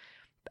later.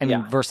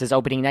 Versus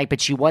opening night,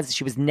 but she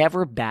was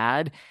never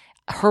bad.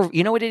 Her,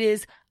 you know what it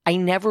is?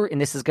 And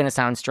this is going to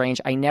sound strange,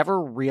 I never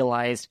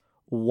realized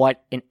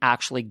what an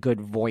actually good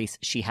voice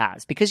she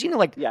has. Because,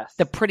 yes.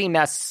 The Pretty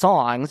Mess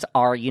songs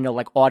are,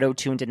 like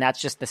auto-tuned and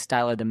that's just the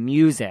style of the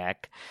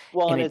music.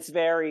 Well, and it's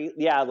very,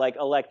 like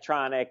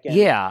electronic. And,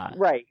 yeah.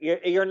 Right.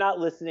 You're not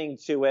listening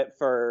to it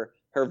for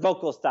her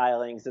vocal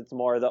stylings. It's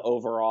more the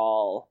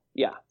overall,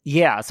 yeah.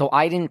 Yeah, so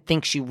I didn't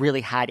think she really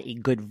had a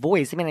good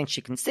voice. And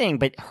she can sing,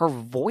 but her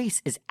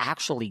voice is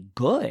actually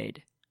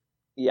good.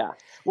 Yeah.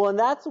 Well, and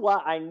that's why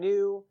I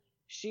knew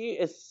she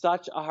is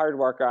such a hard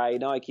worker. I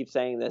know I keep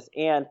saying this.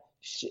 And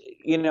she,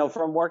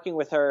 from working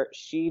with her,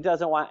 she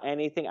doesn't want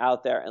anything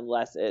out there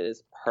unless it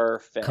is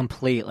perfect.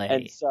 Completely.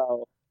 And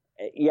so,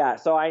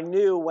 so I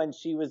knew when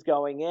she was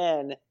going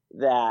in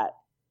that,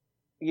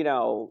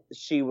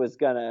 she was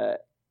going to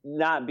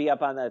not be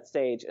up on that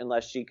stage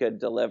unless she could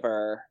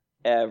deliver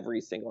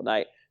every single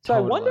night. So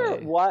totally. I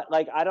wonder what,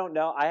 I don't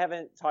know. I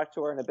haven't talked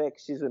to her in a bit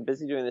because she's been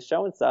busy doing the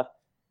show and stuff.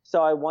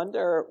 So I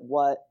wonder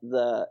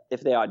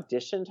if they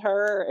auditioned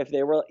her, if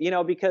they were,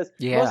 because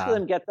most of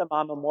them get the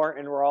Mama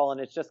Morton role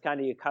and it's just kind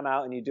of you come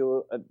out and you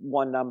do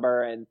one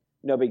number and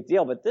no big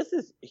deal. But this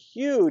is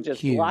huge.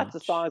 It's lots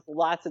of songs,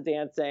 lots of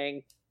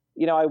dancing.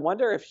 I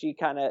wonder if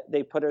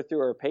they put her through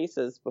her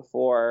paces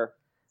before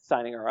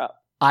signing her up.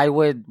 I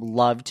would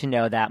love to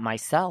know that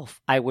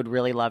myself. I would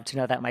really love to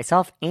know that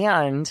myself.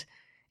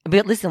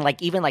 But listen,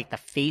 even the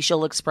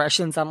facial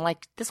expressions, I'm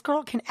like, this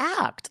girl can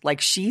act.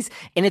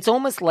 And it's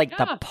almost like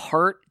the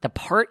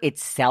part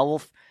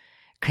itself,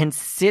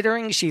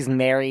 considering she's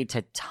married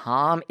to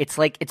Tom, it's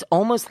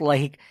almost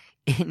like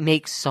it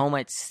makes so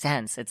much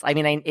sense. It's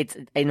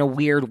in a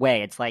weird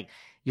way. It's like,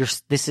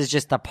 this is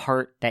just the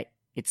part that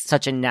it's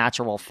such a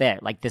natural fit.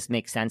 This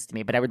makes sense to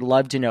me. But I would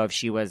love to know if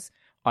she was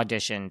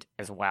auditioned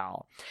as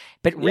well.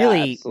 But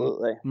really,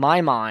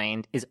 my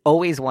mind is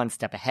always one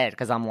step ahead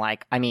because I'm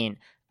like,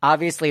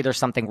 obviously, there's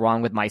something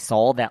wrong with my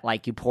soul that,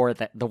 you pour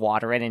the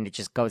water in and it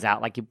just goes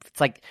out. It's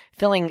like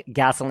filling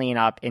gasoline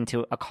up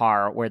into a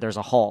car where there's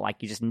a hole.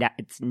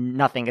 It's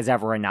nothing is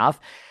ever enough.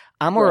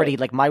 I'm already,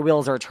 my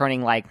wheels are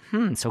turning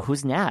so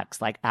who's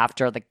next?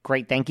 After the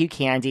great thank you,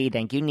 Candy,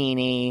 thank you,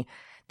 Nene,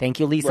 thank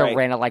you, Lisa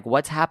Rinna.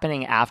 What's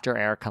happening after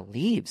Erica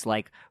leaves?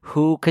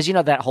 Who? Because,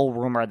 that whole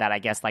rumor that I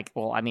guess,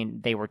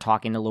 they were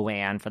talking to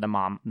Luann for the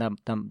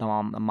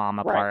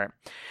mama part.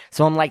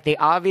 So I'm like, they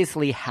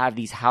obviously have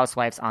these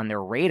housewives on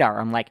their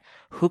radar. I'm like,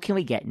 who can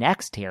we get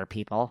next here,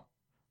 people?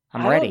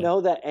 I'm ready. I don't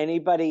know that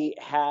anybody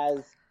has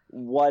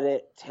what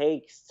it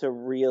takes to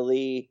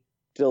really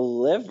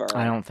deliver.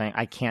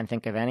 I can't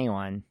think of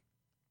anyone.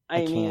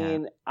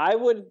 I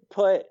would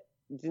put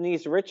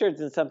Denise Richards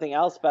in something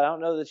else, but I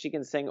don't know that she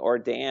can sing or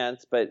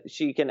dance, but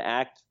she can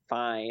act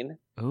fine.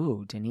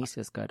 Ooh, Denise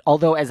is good.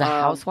 Although as a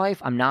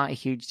housewife, I'm not a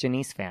huge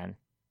Denise fan.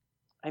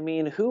 I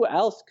mean, who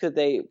else could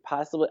they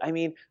possibly? I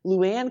mean,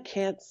 Luann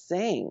can't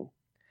sing,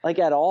 like,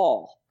 at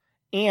all.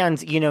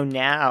 And,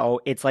 now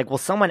it's like, well,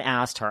 someone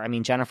asked her. I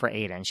mean, Jennifer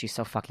Aydin, she's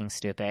so fucking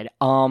stupid.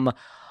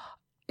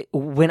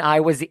 When I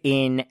was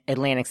in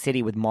Atlantic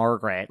City with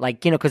Margaret,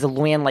 like, because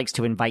Luann likes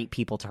to invite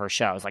people to her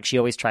shows. Like, she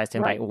always tries to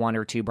invite one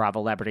or two Bravo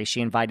celebrities.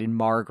 She invited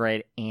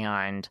Margaret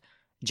and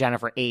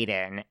Jennifer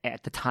Aydin.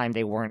 At the time,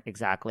 they weren't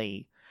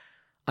exactly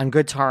on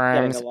good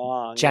terms. Getting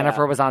along,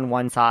 Jennifer was on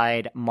one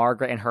side.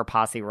 Margaret and her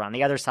posse were on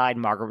the other side.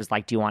 Margaret was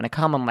like, do you want to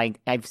come? I'm like,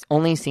 I've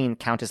only seen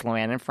Countess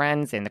Luann and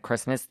Friends in the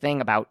Christmas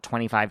thing about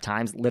 25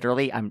 times.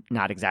 Literally, I'm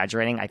not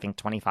exaggerating. I think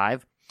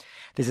 25.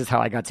 This is how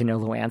I got to know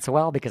Luann so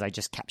well, because I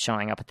just kept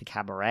showing up at the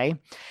cabaret.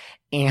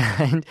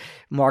 And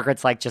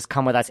Margaret's like, just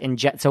come with us.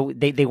 And so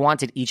they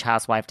wanted each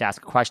housewife to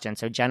ask a question.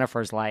 So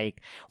Jennifer's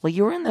like, well,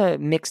 you were in the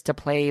mix to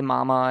play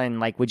Mama, and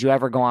like, would you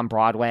ever go on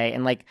Broadway?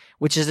 And like,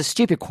 which is a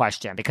stupid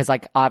question, because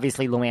like,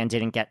 obviously Luann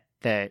didn't get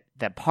the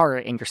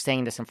part, and you're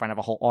saying this in front of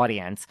a whole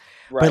audience.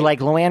 Right. But like,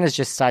 Luann is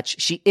just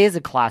she is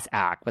a class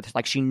act, but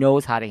like, she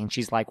knows how to, and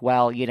she's like,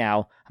 well,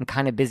 I'm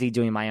kind of busy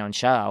doing my own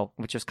show,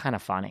 which was kind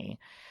of funny.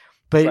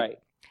 But right.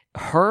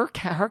 Her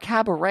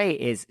cabaret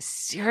is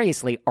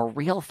seriously a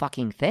real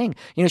fucking thing.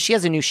 She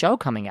has a new show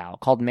coming out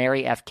called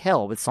Mary F.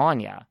 Kill with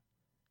Sonya.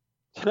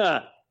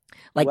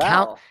 Like,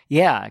 wow.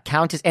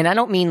 Countess. And I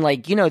don't mean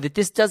like, that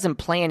this doesn't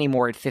play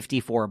anymore at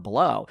 54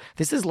 Below.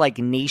 This is like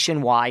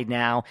nationwide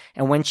now.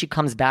 And when she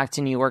comes back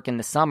to New York in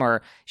the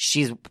summer,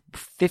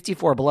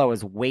 54 Below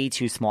is way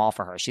too small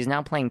for her. She's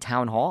now playing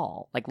Town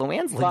Hall. Like,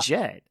 Luann's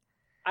legit.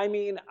 I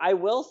mean, I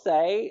will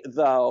say,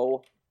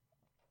 though,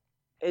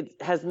 it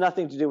has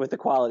nothing to do with the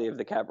quality of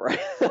the cabaret.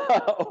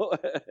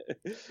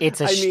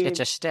 It's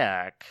a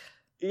shtick.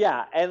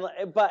 Yeah,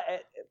 but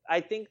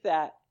I think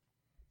that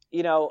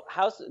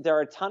there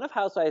are a ton of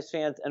Housewives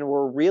fans, and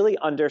we're really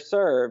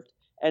underserved,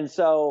 and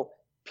so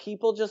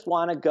people just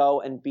want to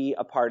go and be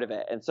a part of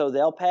it, and so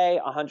they'll pay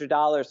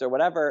 $100 or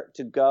whatever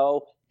to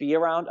go be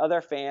around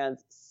other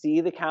fans, see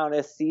the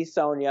Countess, see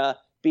Sonya,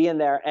 be in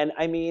there. And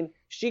I mean,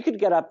 she could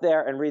get up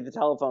there and read the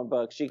telephone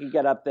book. She could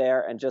get up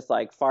there and just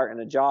like fart in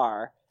a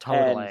jar.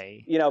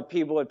 Totally. And,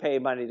 people would pay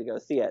money to go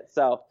see it.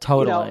 So,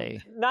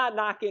 totally. Not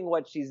knocking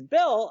what she's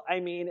built. I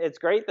mean, it's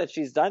great that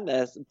she's done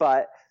this,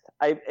 but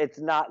it's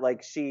not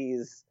like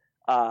she's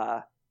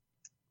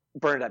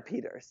Bernadette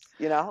Peters,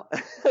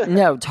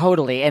 No,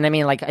 totally. And I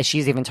mean, like,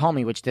 she's even told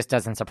me, which this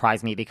doesn't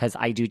surprise me because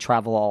I do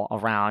travel all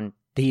around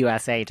the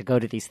USA to go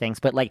to these things.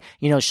 But like,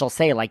 she'll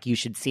say like, you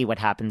should see what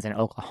happens in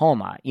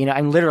Oklahoma,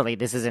 and literally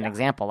this is an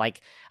example.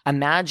 Like,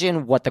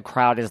 imagine what the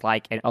crowd is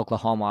like in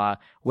Oklahoma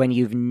when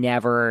you've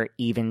never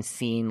even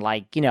seen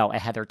like, a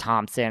Heather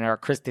Thompson or a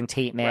Kristen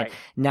Tateman. Right.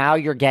 Now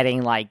you're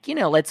getting like,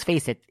 let's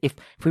face it, if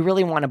we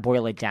really want to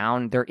boil it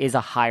down, there is a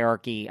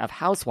hierarchy of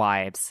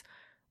housewives.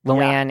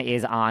 Luann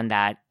is on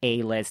that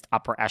A-list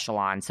upper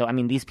echelon. So, I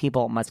mean, these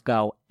people must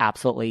go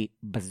absolutely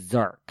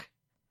berserk,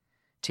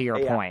 to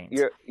your point.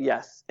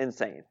 Yes,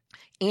 insane.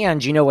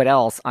 And you know what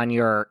else on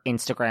your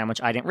Instagram,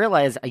 which I didn't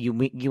realize,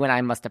 you and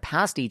I must have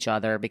passed each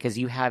other because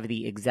you have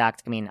the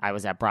exact, I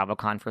was at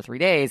BravoCon for 3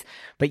 days,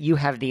 but you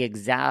have the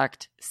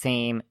exact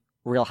same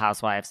Real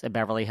Housewives of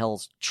Beverly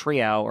Hills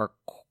trio, or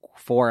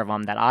 4 of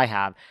them that I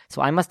have.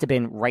 So I must have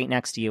been right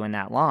next to you in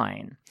that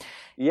line.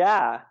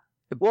 Yeah.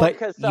 Well,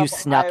 but you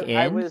snuck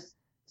in?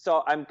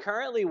 So I'm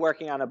currently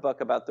working on a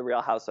book about the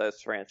Real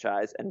Housewives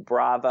franchise, and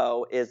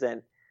Bravo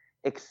isn't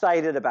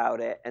excited about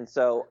it. And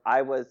so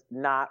I was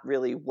not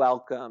really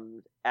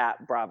welcomed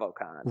at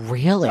BravoCon.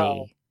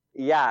 Really?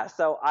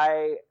 So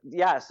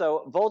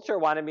Vulture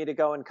wanted me to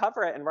go and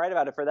cover it and write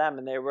about it for them.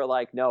 And they were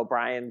like, no,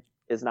 Brian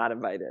is not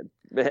invited.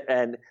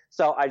 And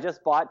so I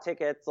just bought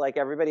tickets like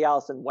everybody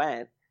else and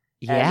went.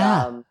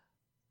 Yeah.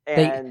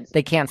 And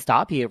they can't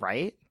stop you,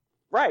 right?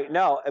 Right.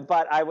 No,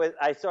 but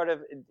I sort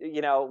of,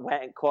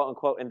 went quote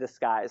unquote in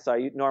disguise. So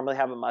I normally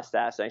have a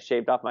mustache, and I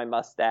shaved off my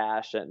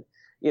mustache, and,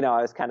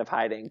 I was kind of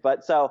hiding.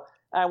 But so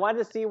I wanted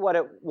to see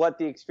what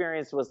the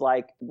experience was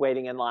like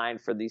waiting in line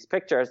for these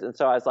pictures. And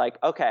so I was like,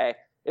 okay,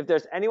 if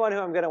there's anyone who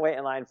I'm going to wait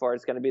in line for,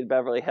 it's going to be the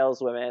Beverly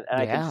Hills women.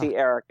 And I can see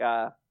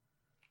Erica.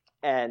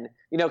 And,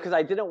 because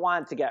I didn't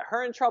want to get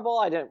her in trouble.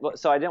 I didn't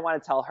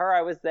want to tell her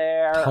I was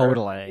there.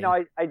 Totally.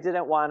 Or, I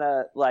didn't want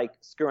to like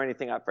screw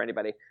anything up for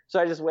anybody. So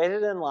I just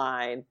waited in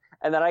line,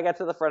 and then I got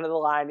to the front of the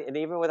line, and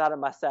even without a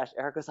mustache,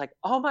 Erica was like,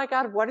 "Oh my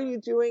God, what are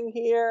you doing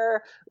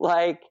here?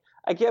 Like,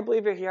 I can't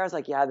believe you're here." I was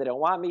like, "Yeah, they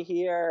don't want me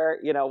here,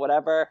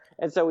 whatever."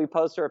 And so we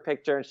posted her a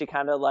picture, and she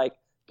kind of like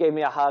gave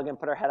me a hug and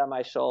put her head on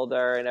my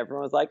shoulder, and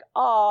everyone was like,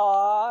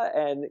 "Aw,"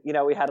 and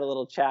we had a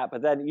little chat.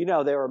 But then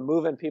they were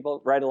moving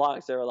people right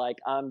along, so they were like,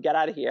 "Get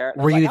out of here."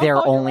 Were you there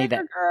only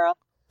that?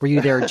 Were you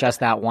there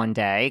just that one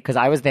day? Because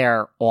I was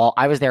there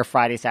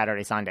Friday,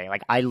 Saturday, Sunday.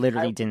 Like, I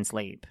literally didn't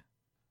sleep.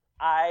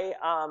 I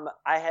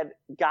had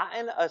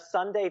gotten a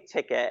Sunday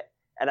ticket,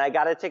 And I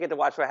got a ticket to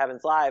Watch What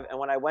Happens Live. And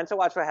when I went to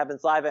Watch What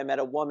Happens Live, I met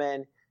a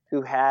woman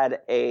who had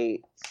a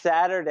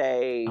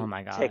Saturday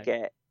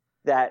ticket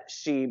that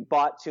she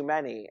bought too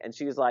many. And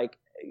she was like,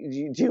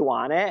 do you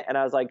want it? And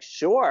I was like,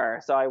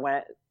 sure. So I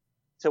went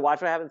to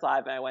Watch What Happens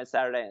Live, and I went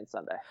Saturday and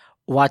Sunday.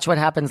 Watch What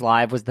Happens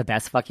Live was the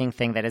best fucking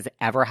thing that has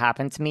ever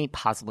happened to me,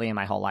 possibly in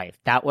my whole life.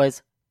 That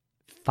was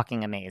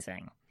fucking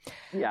amazing.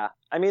 Yeah.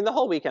 I mean, the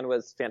whole weekend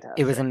was fantastic.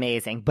 It was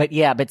amazing. But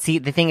see,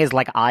 the thing is,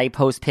 like, I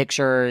post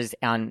pictures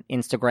on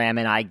Instagram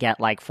and I get,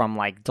 like, from,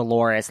 like,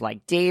 Dolores,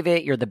 like,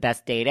 David, you're the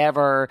best date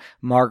ever.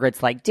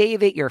 Margaret's like,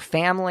 David, your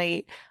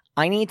family.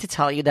 I need to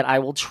tell you that I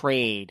will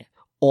trade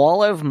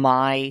all of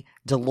my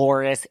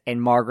Dolores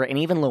and Margaret, and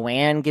even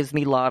Luann gives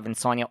me love, and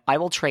Sonia. I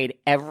will trade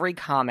every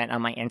comment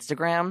on my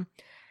Instagram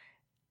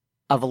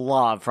of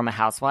love from a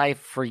housewife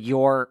for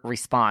your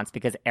response,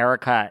 because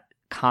Erica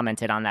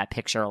commented on that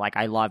picture like,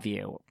 I love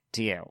you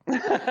to you.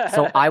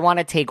 So I want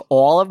to take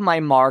all of my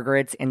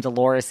Margarets and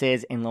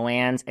Dolores's and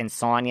Luann's and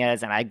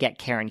Sonia's, and I get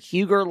Karen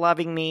Huger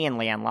loving me and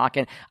Leanne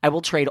Locken. I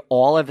will trade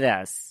all of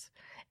this,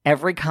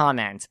 every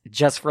comment,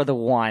 just for the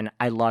one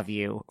I love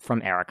you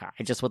from Erica.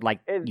 I just would like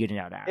you to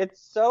know that.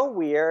 It's so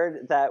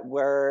weird that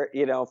we're,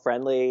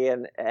 friendly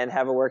and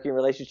have a working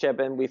relationship,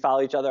 and we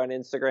follow each other on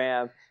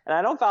Instagram. And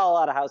I don't follow a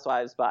lot of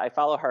housewives, but I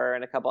follow her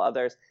and a couple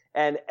others.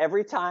 And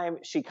every time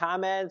she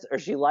comments or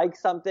she likes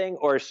something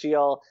or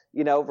she'll,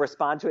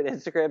 respond to an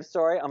Instagram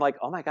story, I'm like,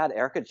 oh my God,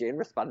 Erica Jane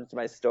responded to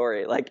my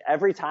story. Like,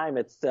 every time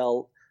it's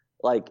still,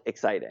 like,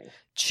 exciting.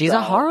 She's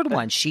a hard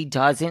one. She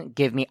doesn't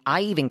give me –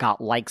 I even got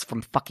likes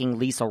from fucking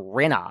Lisa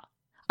Rinna.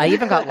 I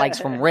even got likes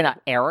from Rinna.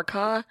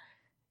 Erica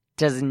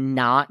does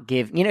not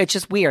give – it's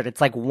just weird.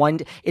 It's like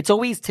it's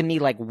always to me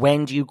like,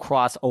 when do you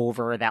cross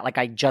over that? Like,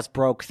 I just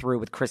broke through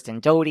with Kristen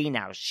Doty.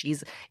 Now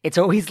it's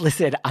always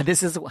listed.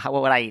 This is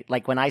what I –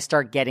 like, when I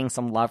start getting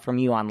some love from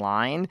you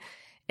online,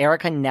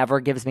 Erica never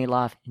gives me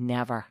love.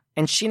 Never.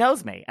 And she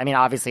knows me. I mean,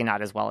 obviously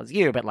not as well as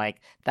you, but, like,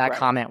 that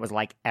comment was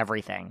like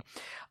everything.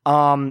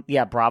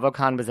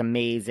 BravoCon was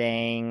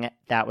amazing.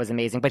 That was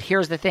amazing. But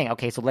here's the thing.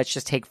 Okay, so let's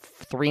just take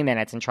 3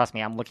 minutes, and trust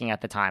me, I'm looking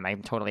at the time.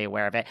 I'm totally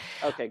aware of it.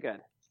 Okay,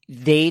 good.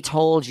 They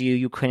told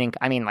you couldn't,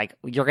 I mean, like,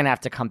 you're going to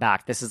have to come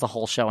back. This is a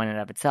whole show in and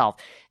of itself.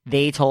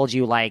 They told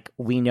you, like,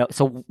 we know.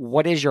 So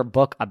what is your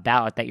book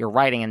about that you're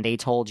writing? And they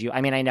told you,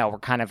 I mean, I know we're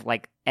kind of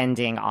like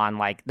ending on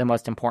like the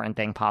most important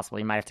thing possible.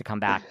 You might have to come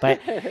back. But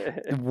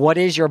what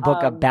is your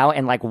book about?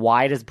 And, like,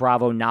 why does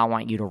Bravo not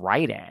want you to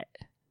write it?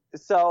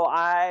 So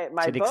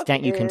to the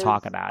extent you can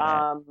talk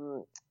about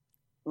it.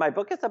 My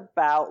book is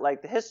about,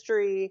 like, the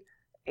history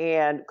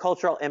and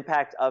cultural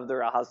impact of the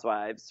Real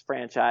Housewives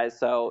franchise.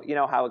 So,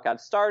 how it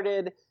got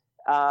started,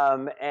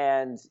 and,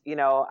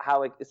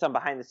 how some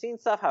behind the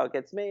scenes stuff, how it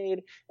gets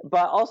made,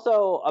 but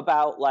also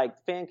about, like,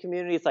 fan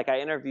communities. Like,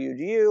 I interviewed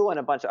you and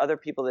a bunch of other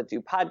people that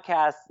do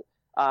podcasts,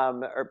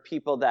 or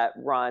people that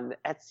run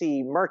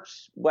Etsy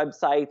merch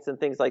websites and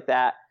things like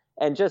that,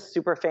 and just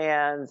super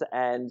fans.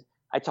 And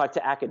I talked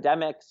to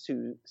academics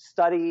who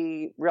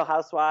study Real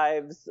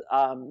Housewives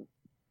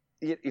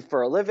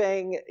for a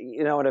living,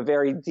 in a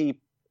very deep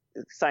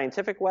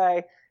scientific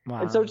way.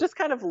 Wow. And so just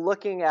kind of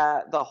looking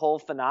at the whole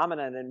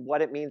phenomenon and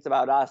what it means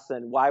about us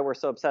and why we're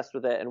so obsessed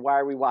with it and why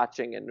are we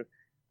watching, and,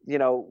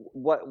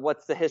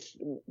 what's the history,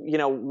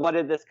 what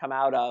did this come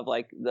out of,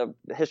 like the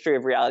history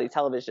of reality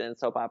television and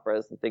soap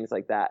operas and things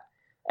like that.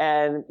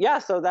 And yeah,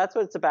 so that's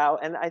what it's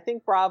about. And I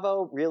think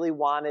Bravo really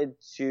wanted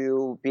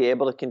to be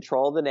able to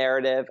control the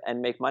narrative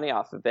and make money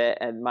off of it.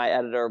 And my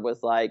editor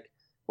was like,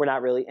 we're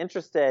not really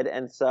interested.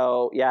 And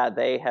so, yeah,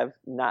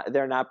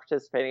 they're not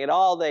participating at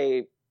all.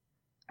 They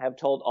have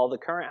told all the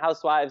current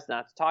housewives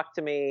not to talk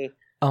to me.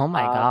 Oh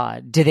my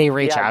God. Did they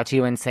reach out to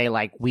you and say,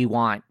 like, we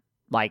want,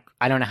 like,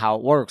 I don't know how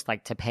it works,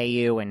 like, to pay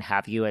you and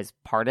have you as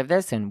part of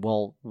this, and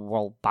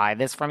we'll buy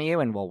this from you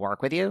and we'll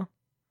work with you?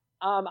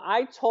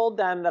 I told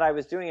them that I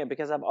was doing it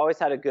because I've always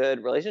had a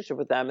good relationship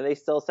with them, and they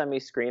still send me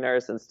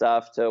screeners and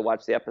stuff to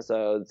watch the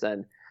episodes.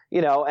 And,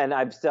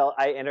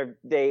 and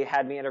they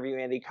had me interview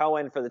Andy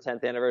Cohen for the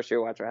 10th anniversary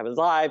of Watch What Happens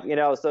Live,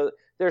 so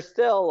they're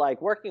still,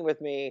 like, working with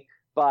me,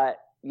 but,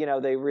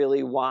 they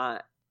really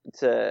want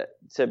to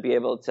be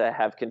able to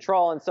have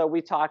control. And so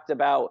we talked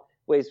about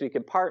ways we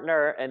could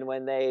partner. And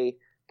when they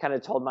kind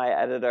of told my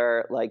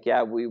editor, like,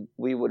 yeah, we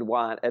would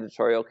want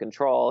editorial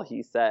control,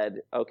 he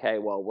said, okay,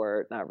 well,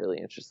 we're not really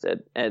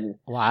interested. And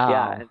wow.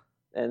 Yeah.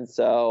 And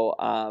so,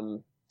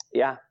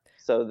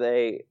 so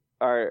they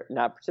are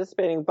not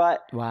participating.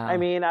 But wow. I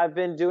mean, I've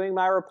been doing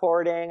my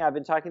reporting. I've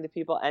been talking to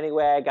people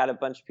anyway. I got a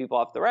bunch of people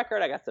off the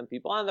record. I got some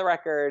people on the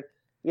record.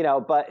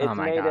 But it's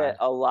made it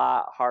a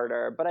lot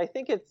harder. But I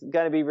think it's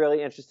going to be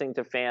really interesting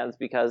to fans,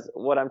 because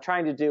what I'm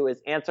trying to do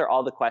is answer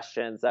all the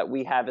questions that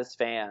we have as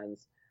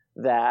fans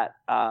that,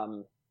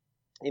 Bravo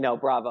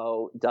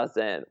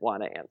doesn't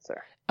want to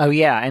answer. Oh,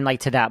 yeah. And,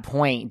 like, to that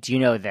point, do you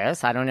know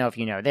this? I don't know if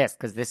you know this,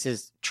 because this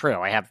is true.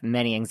 I have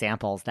many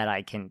examples that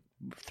I can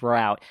throw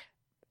out.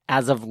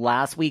 as of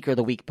last week or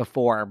the week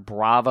before,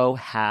 Bravo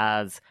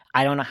has,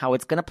 I don't know how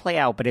it's going to play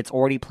out, but it's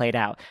already played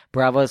out.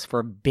 Bravo's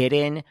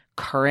forbidden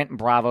current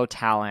Bravo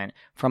talent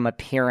from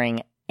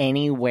appearing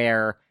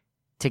anywhere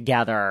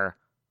together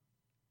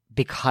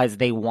because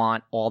they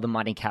want all the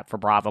money kept for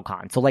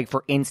BravoCon. So, like,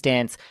 for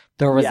instance,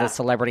 there was a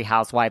Celebrity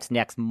Housewives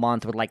next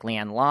month with, like,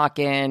 Leanne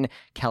Locken,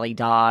 Kelly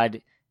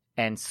Dodd,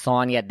 and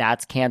Sonia.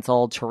 That's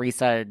canceled.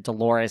 Teresa,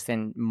 Dolores,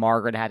 and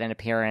Margaret had an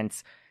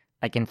appearance,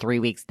 like, in 3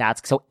 weeks.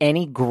 So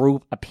any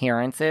group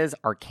appearances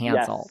are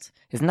canceled. Yes.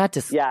 Isn't that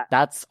just,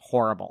 that's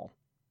horrible.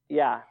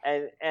 Yeah,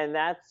 and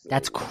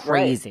that's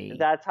crazy. Right.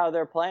 That's how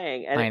they're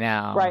playing. And I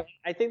know. Right.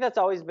 I think that's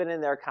always been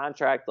in their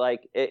contract,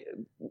 like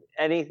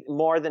any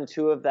more than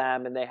two of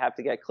them, and they have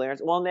to get clearance.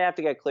 Well, and they have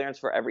to get clearance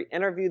for every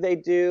interview they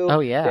do.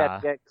 Oh, yeah. They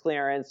have to get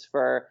clearance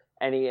for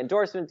any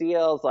endorsement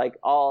deals, like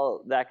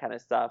all that kind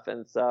of stuff.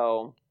 And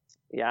so,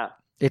 yeah.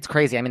 It's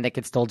crazy. I mean, they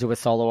could still do a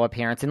solo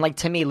appearance. And, like,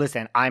 to me,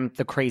 listen, I'm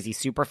the crazy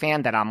super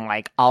fan that I'm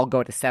like, I'll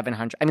go to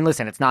 700. I mean,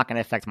 listen, it's not going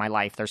to affect my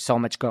life. There's so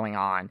much going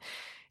on.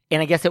 And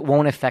I guess it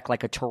won't affect,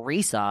 like, a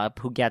Teresa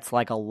who gets,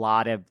 like, a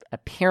lot of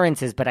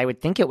appearances, but I would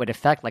think it would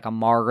affect, like, a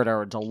Margaret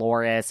or a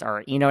Dolores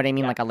or, you know what I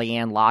mean, like a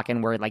Leanne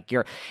Locken where, like,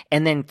 you're –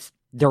 and then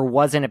there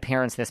was an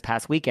appearance this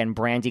past weekend,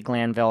 Brandi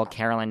Glanville,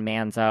 Carolyn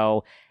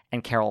Manzo,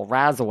 and Carol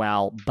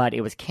Razuel, but it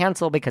was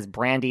canceled because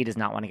Brandi does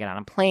not want to get on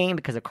a plane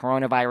because of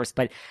coronavirus.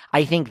 But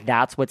I think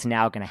that's what's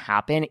now going to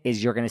happen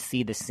is you're going to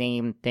see the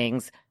same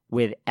things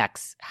with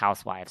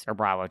ex-Housewives or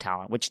Bravo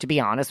talent, which, to be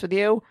honest with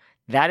you –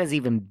 that is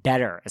even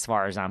better as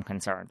far as I'm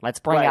concerned. Let's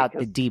bring out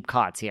the deep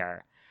cuts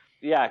here.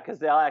 Yeah, because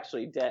they'll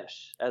actually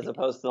dish as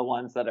opposed to the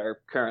ones that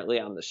are currently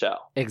on the show.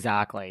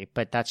 Exactly.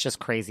 But that's just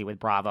crazy with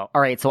Bravo. All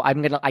right, so I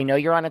know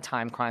you're on a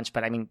time crunch,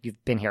 but I mean,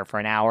 you've been here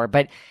for an hour.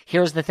 But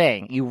here's the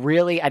thing.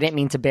 I didn't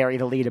mean to bury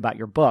the lead about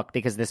your book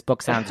because this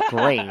book sounds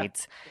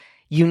great.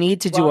 You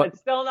need to do it's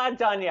still not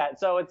done yet,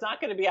 so it's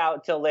not going to be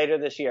out till later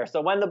this year.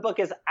 So when the book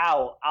is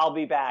out, I'll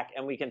be back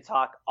and we can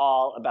talk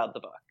all about the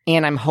book.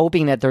 And I'm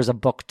hoping that there's a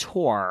book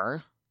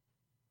tour.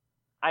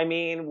 I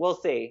mean, we'll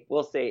see.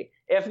 We'll see.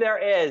 If there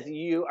is,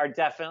 you are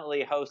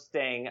definitely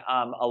hosting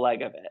a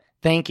leg of it.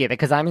 Thank you,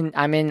 because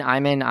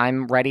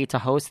I'm ready to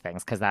host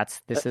things because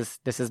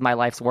this is my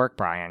life's work,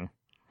 Brian.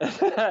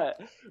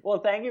 Well,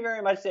 thank you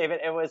very much,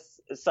 David. It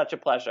was such a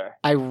pleasure.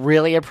 I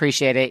really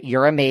appreciate it.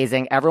 You're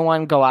amazing.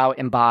 Everyone go out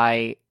and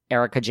buy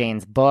Erika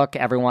Jayne's book.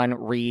 Everyone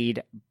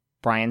read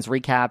Brian's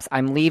recaps.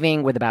 I'm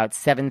leaving with about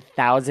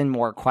 7,000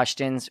 more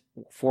questions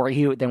for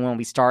you than when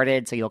we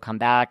started, so you'll come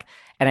back.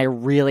 And I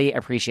really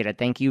appreciate it.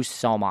 Thank you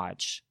so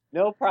much.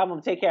 No problem.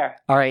 Take care.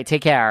 All right.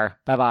 Take care.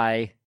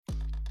 Bye-bye.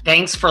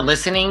 Thanks for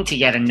listening to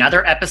yet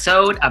another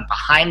episode of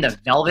Behind the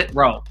Velvet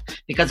Rope.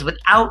 Because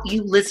without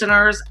you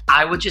listeners,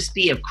 I would just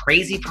be a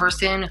crazy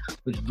person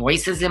with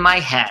voices in my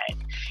head.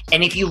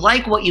 And if you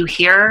like what you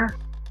hear,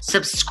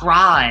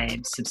 subscribe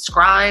on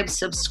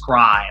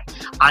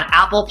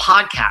Apple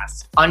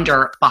Podcasts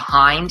under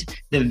Behind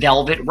the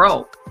Velvet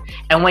Rope.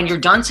 And when you're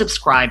done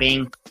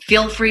subscribing,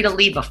 feel free to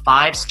leave a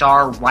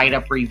 5-star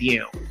write-up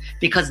review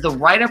because the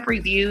write-up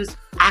reviews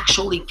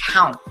actually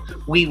count.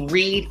 We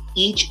read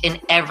each and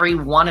every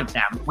one of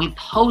them. We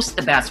post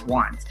the best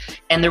ones,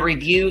 and the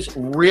reviews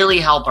really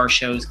help our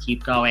shows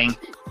keep going,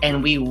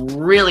 and we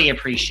really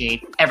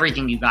appreciate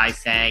everything you guys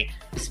say,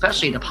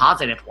 especially the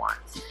positive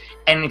ones.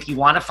 And if you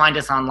want to find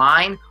us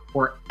online,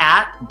 we're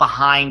at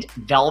Behind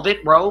Velvet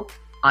Rope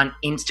on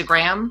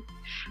Instagram.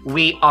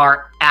 We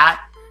are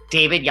at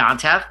David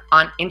Yontef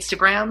on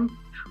Instagram.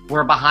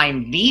 We're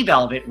Behind the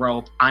Velvet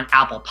Rope on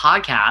Apple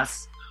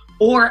Podcasts.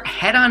 Or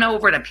head on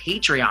over to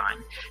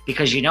Patreon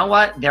because you know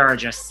what? There are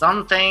just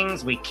some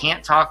things we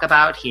can't talk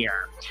about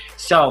here.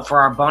 So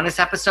for our bonus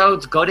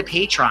episodes, go to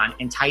Patreon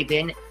and type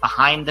in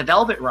Behind the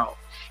Velvet Rope.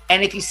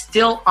 And if you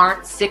still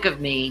aren't sick of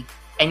me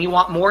and you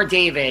want more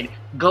David,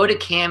 go to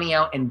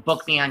Cameo and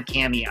book me on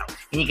Cameo.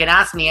 And you can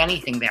ask me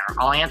anything there.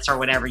 I'll answer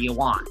whatever you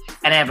want.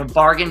 And I have a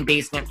bargain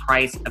basement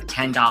price of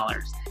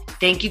 $10.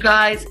 Thank you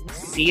guys.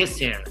 See you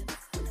soon.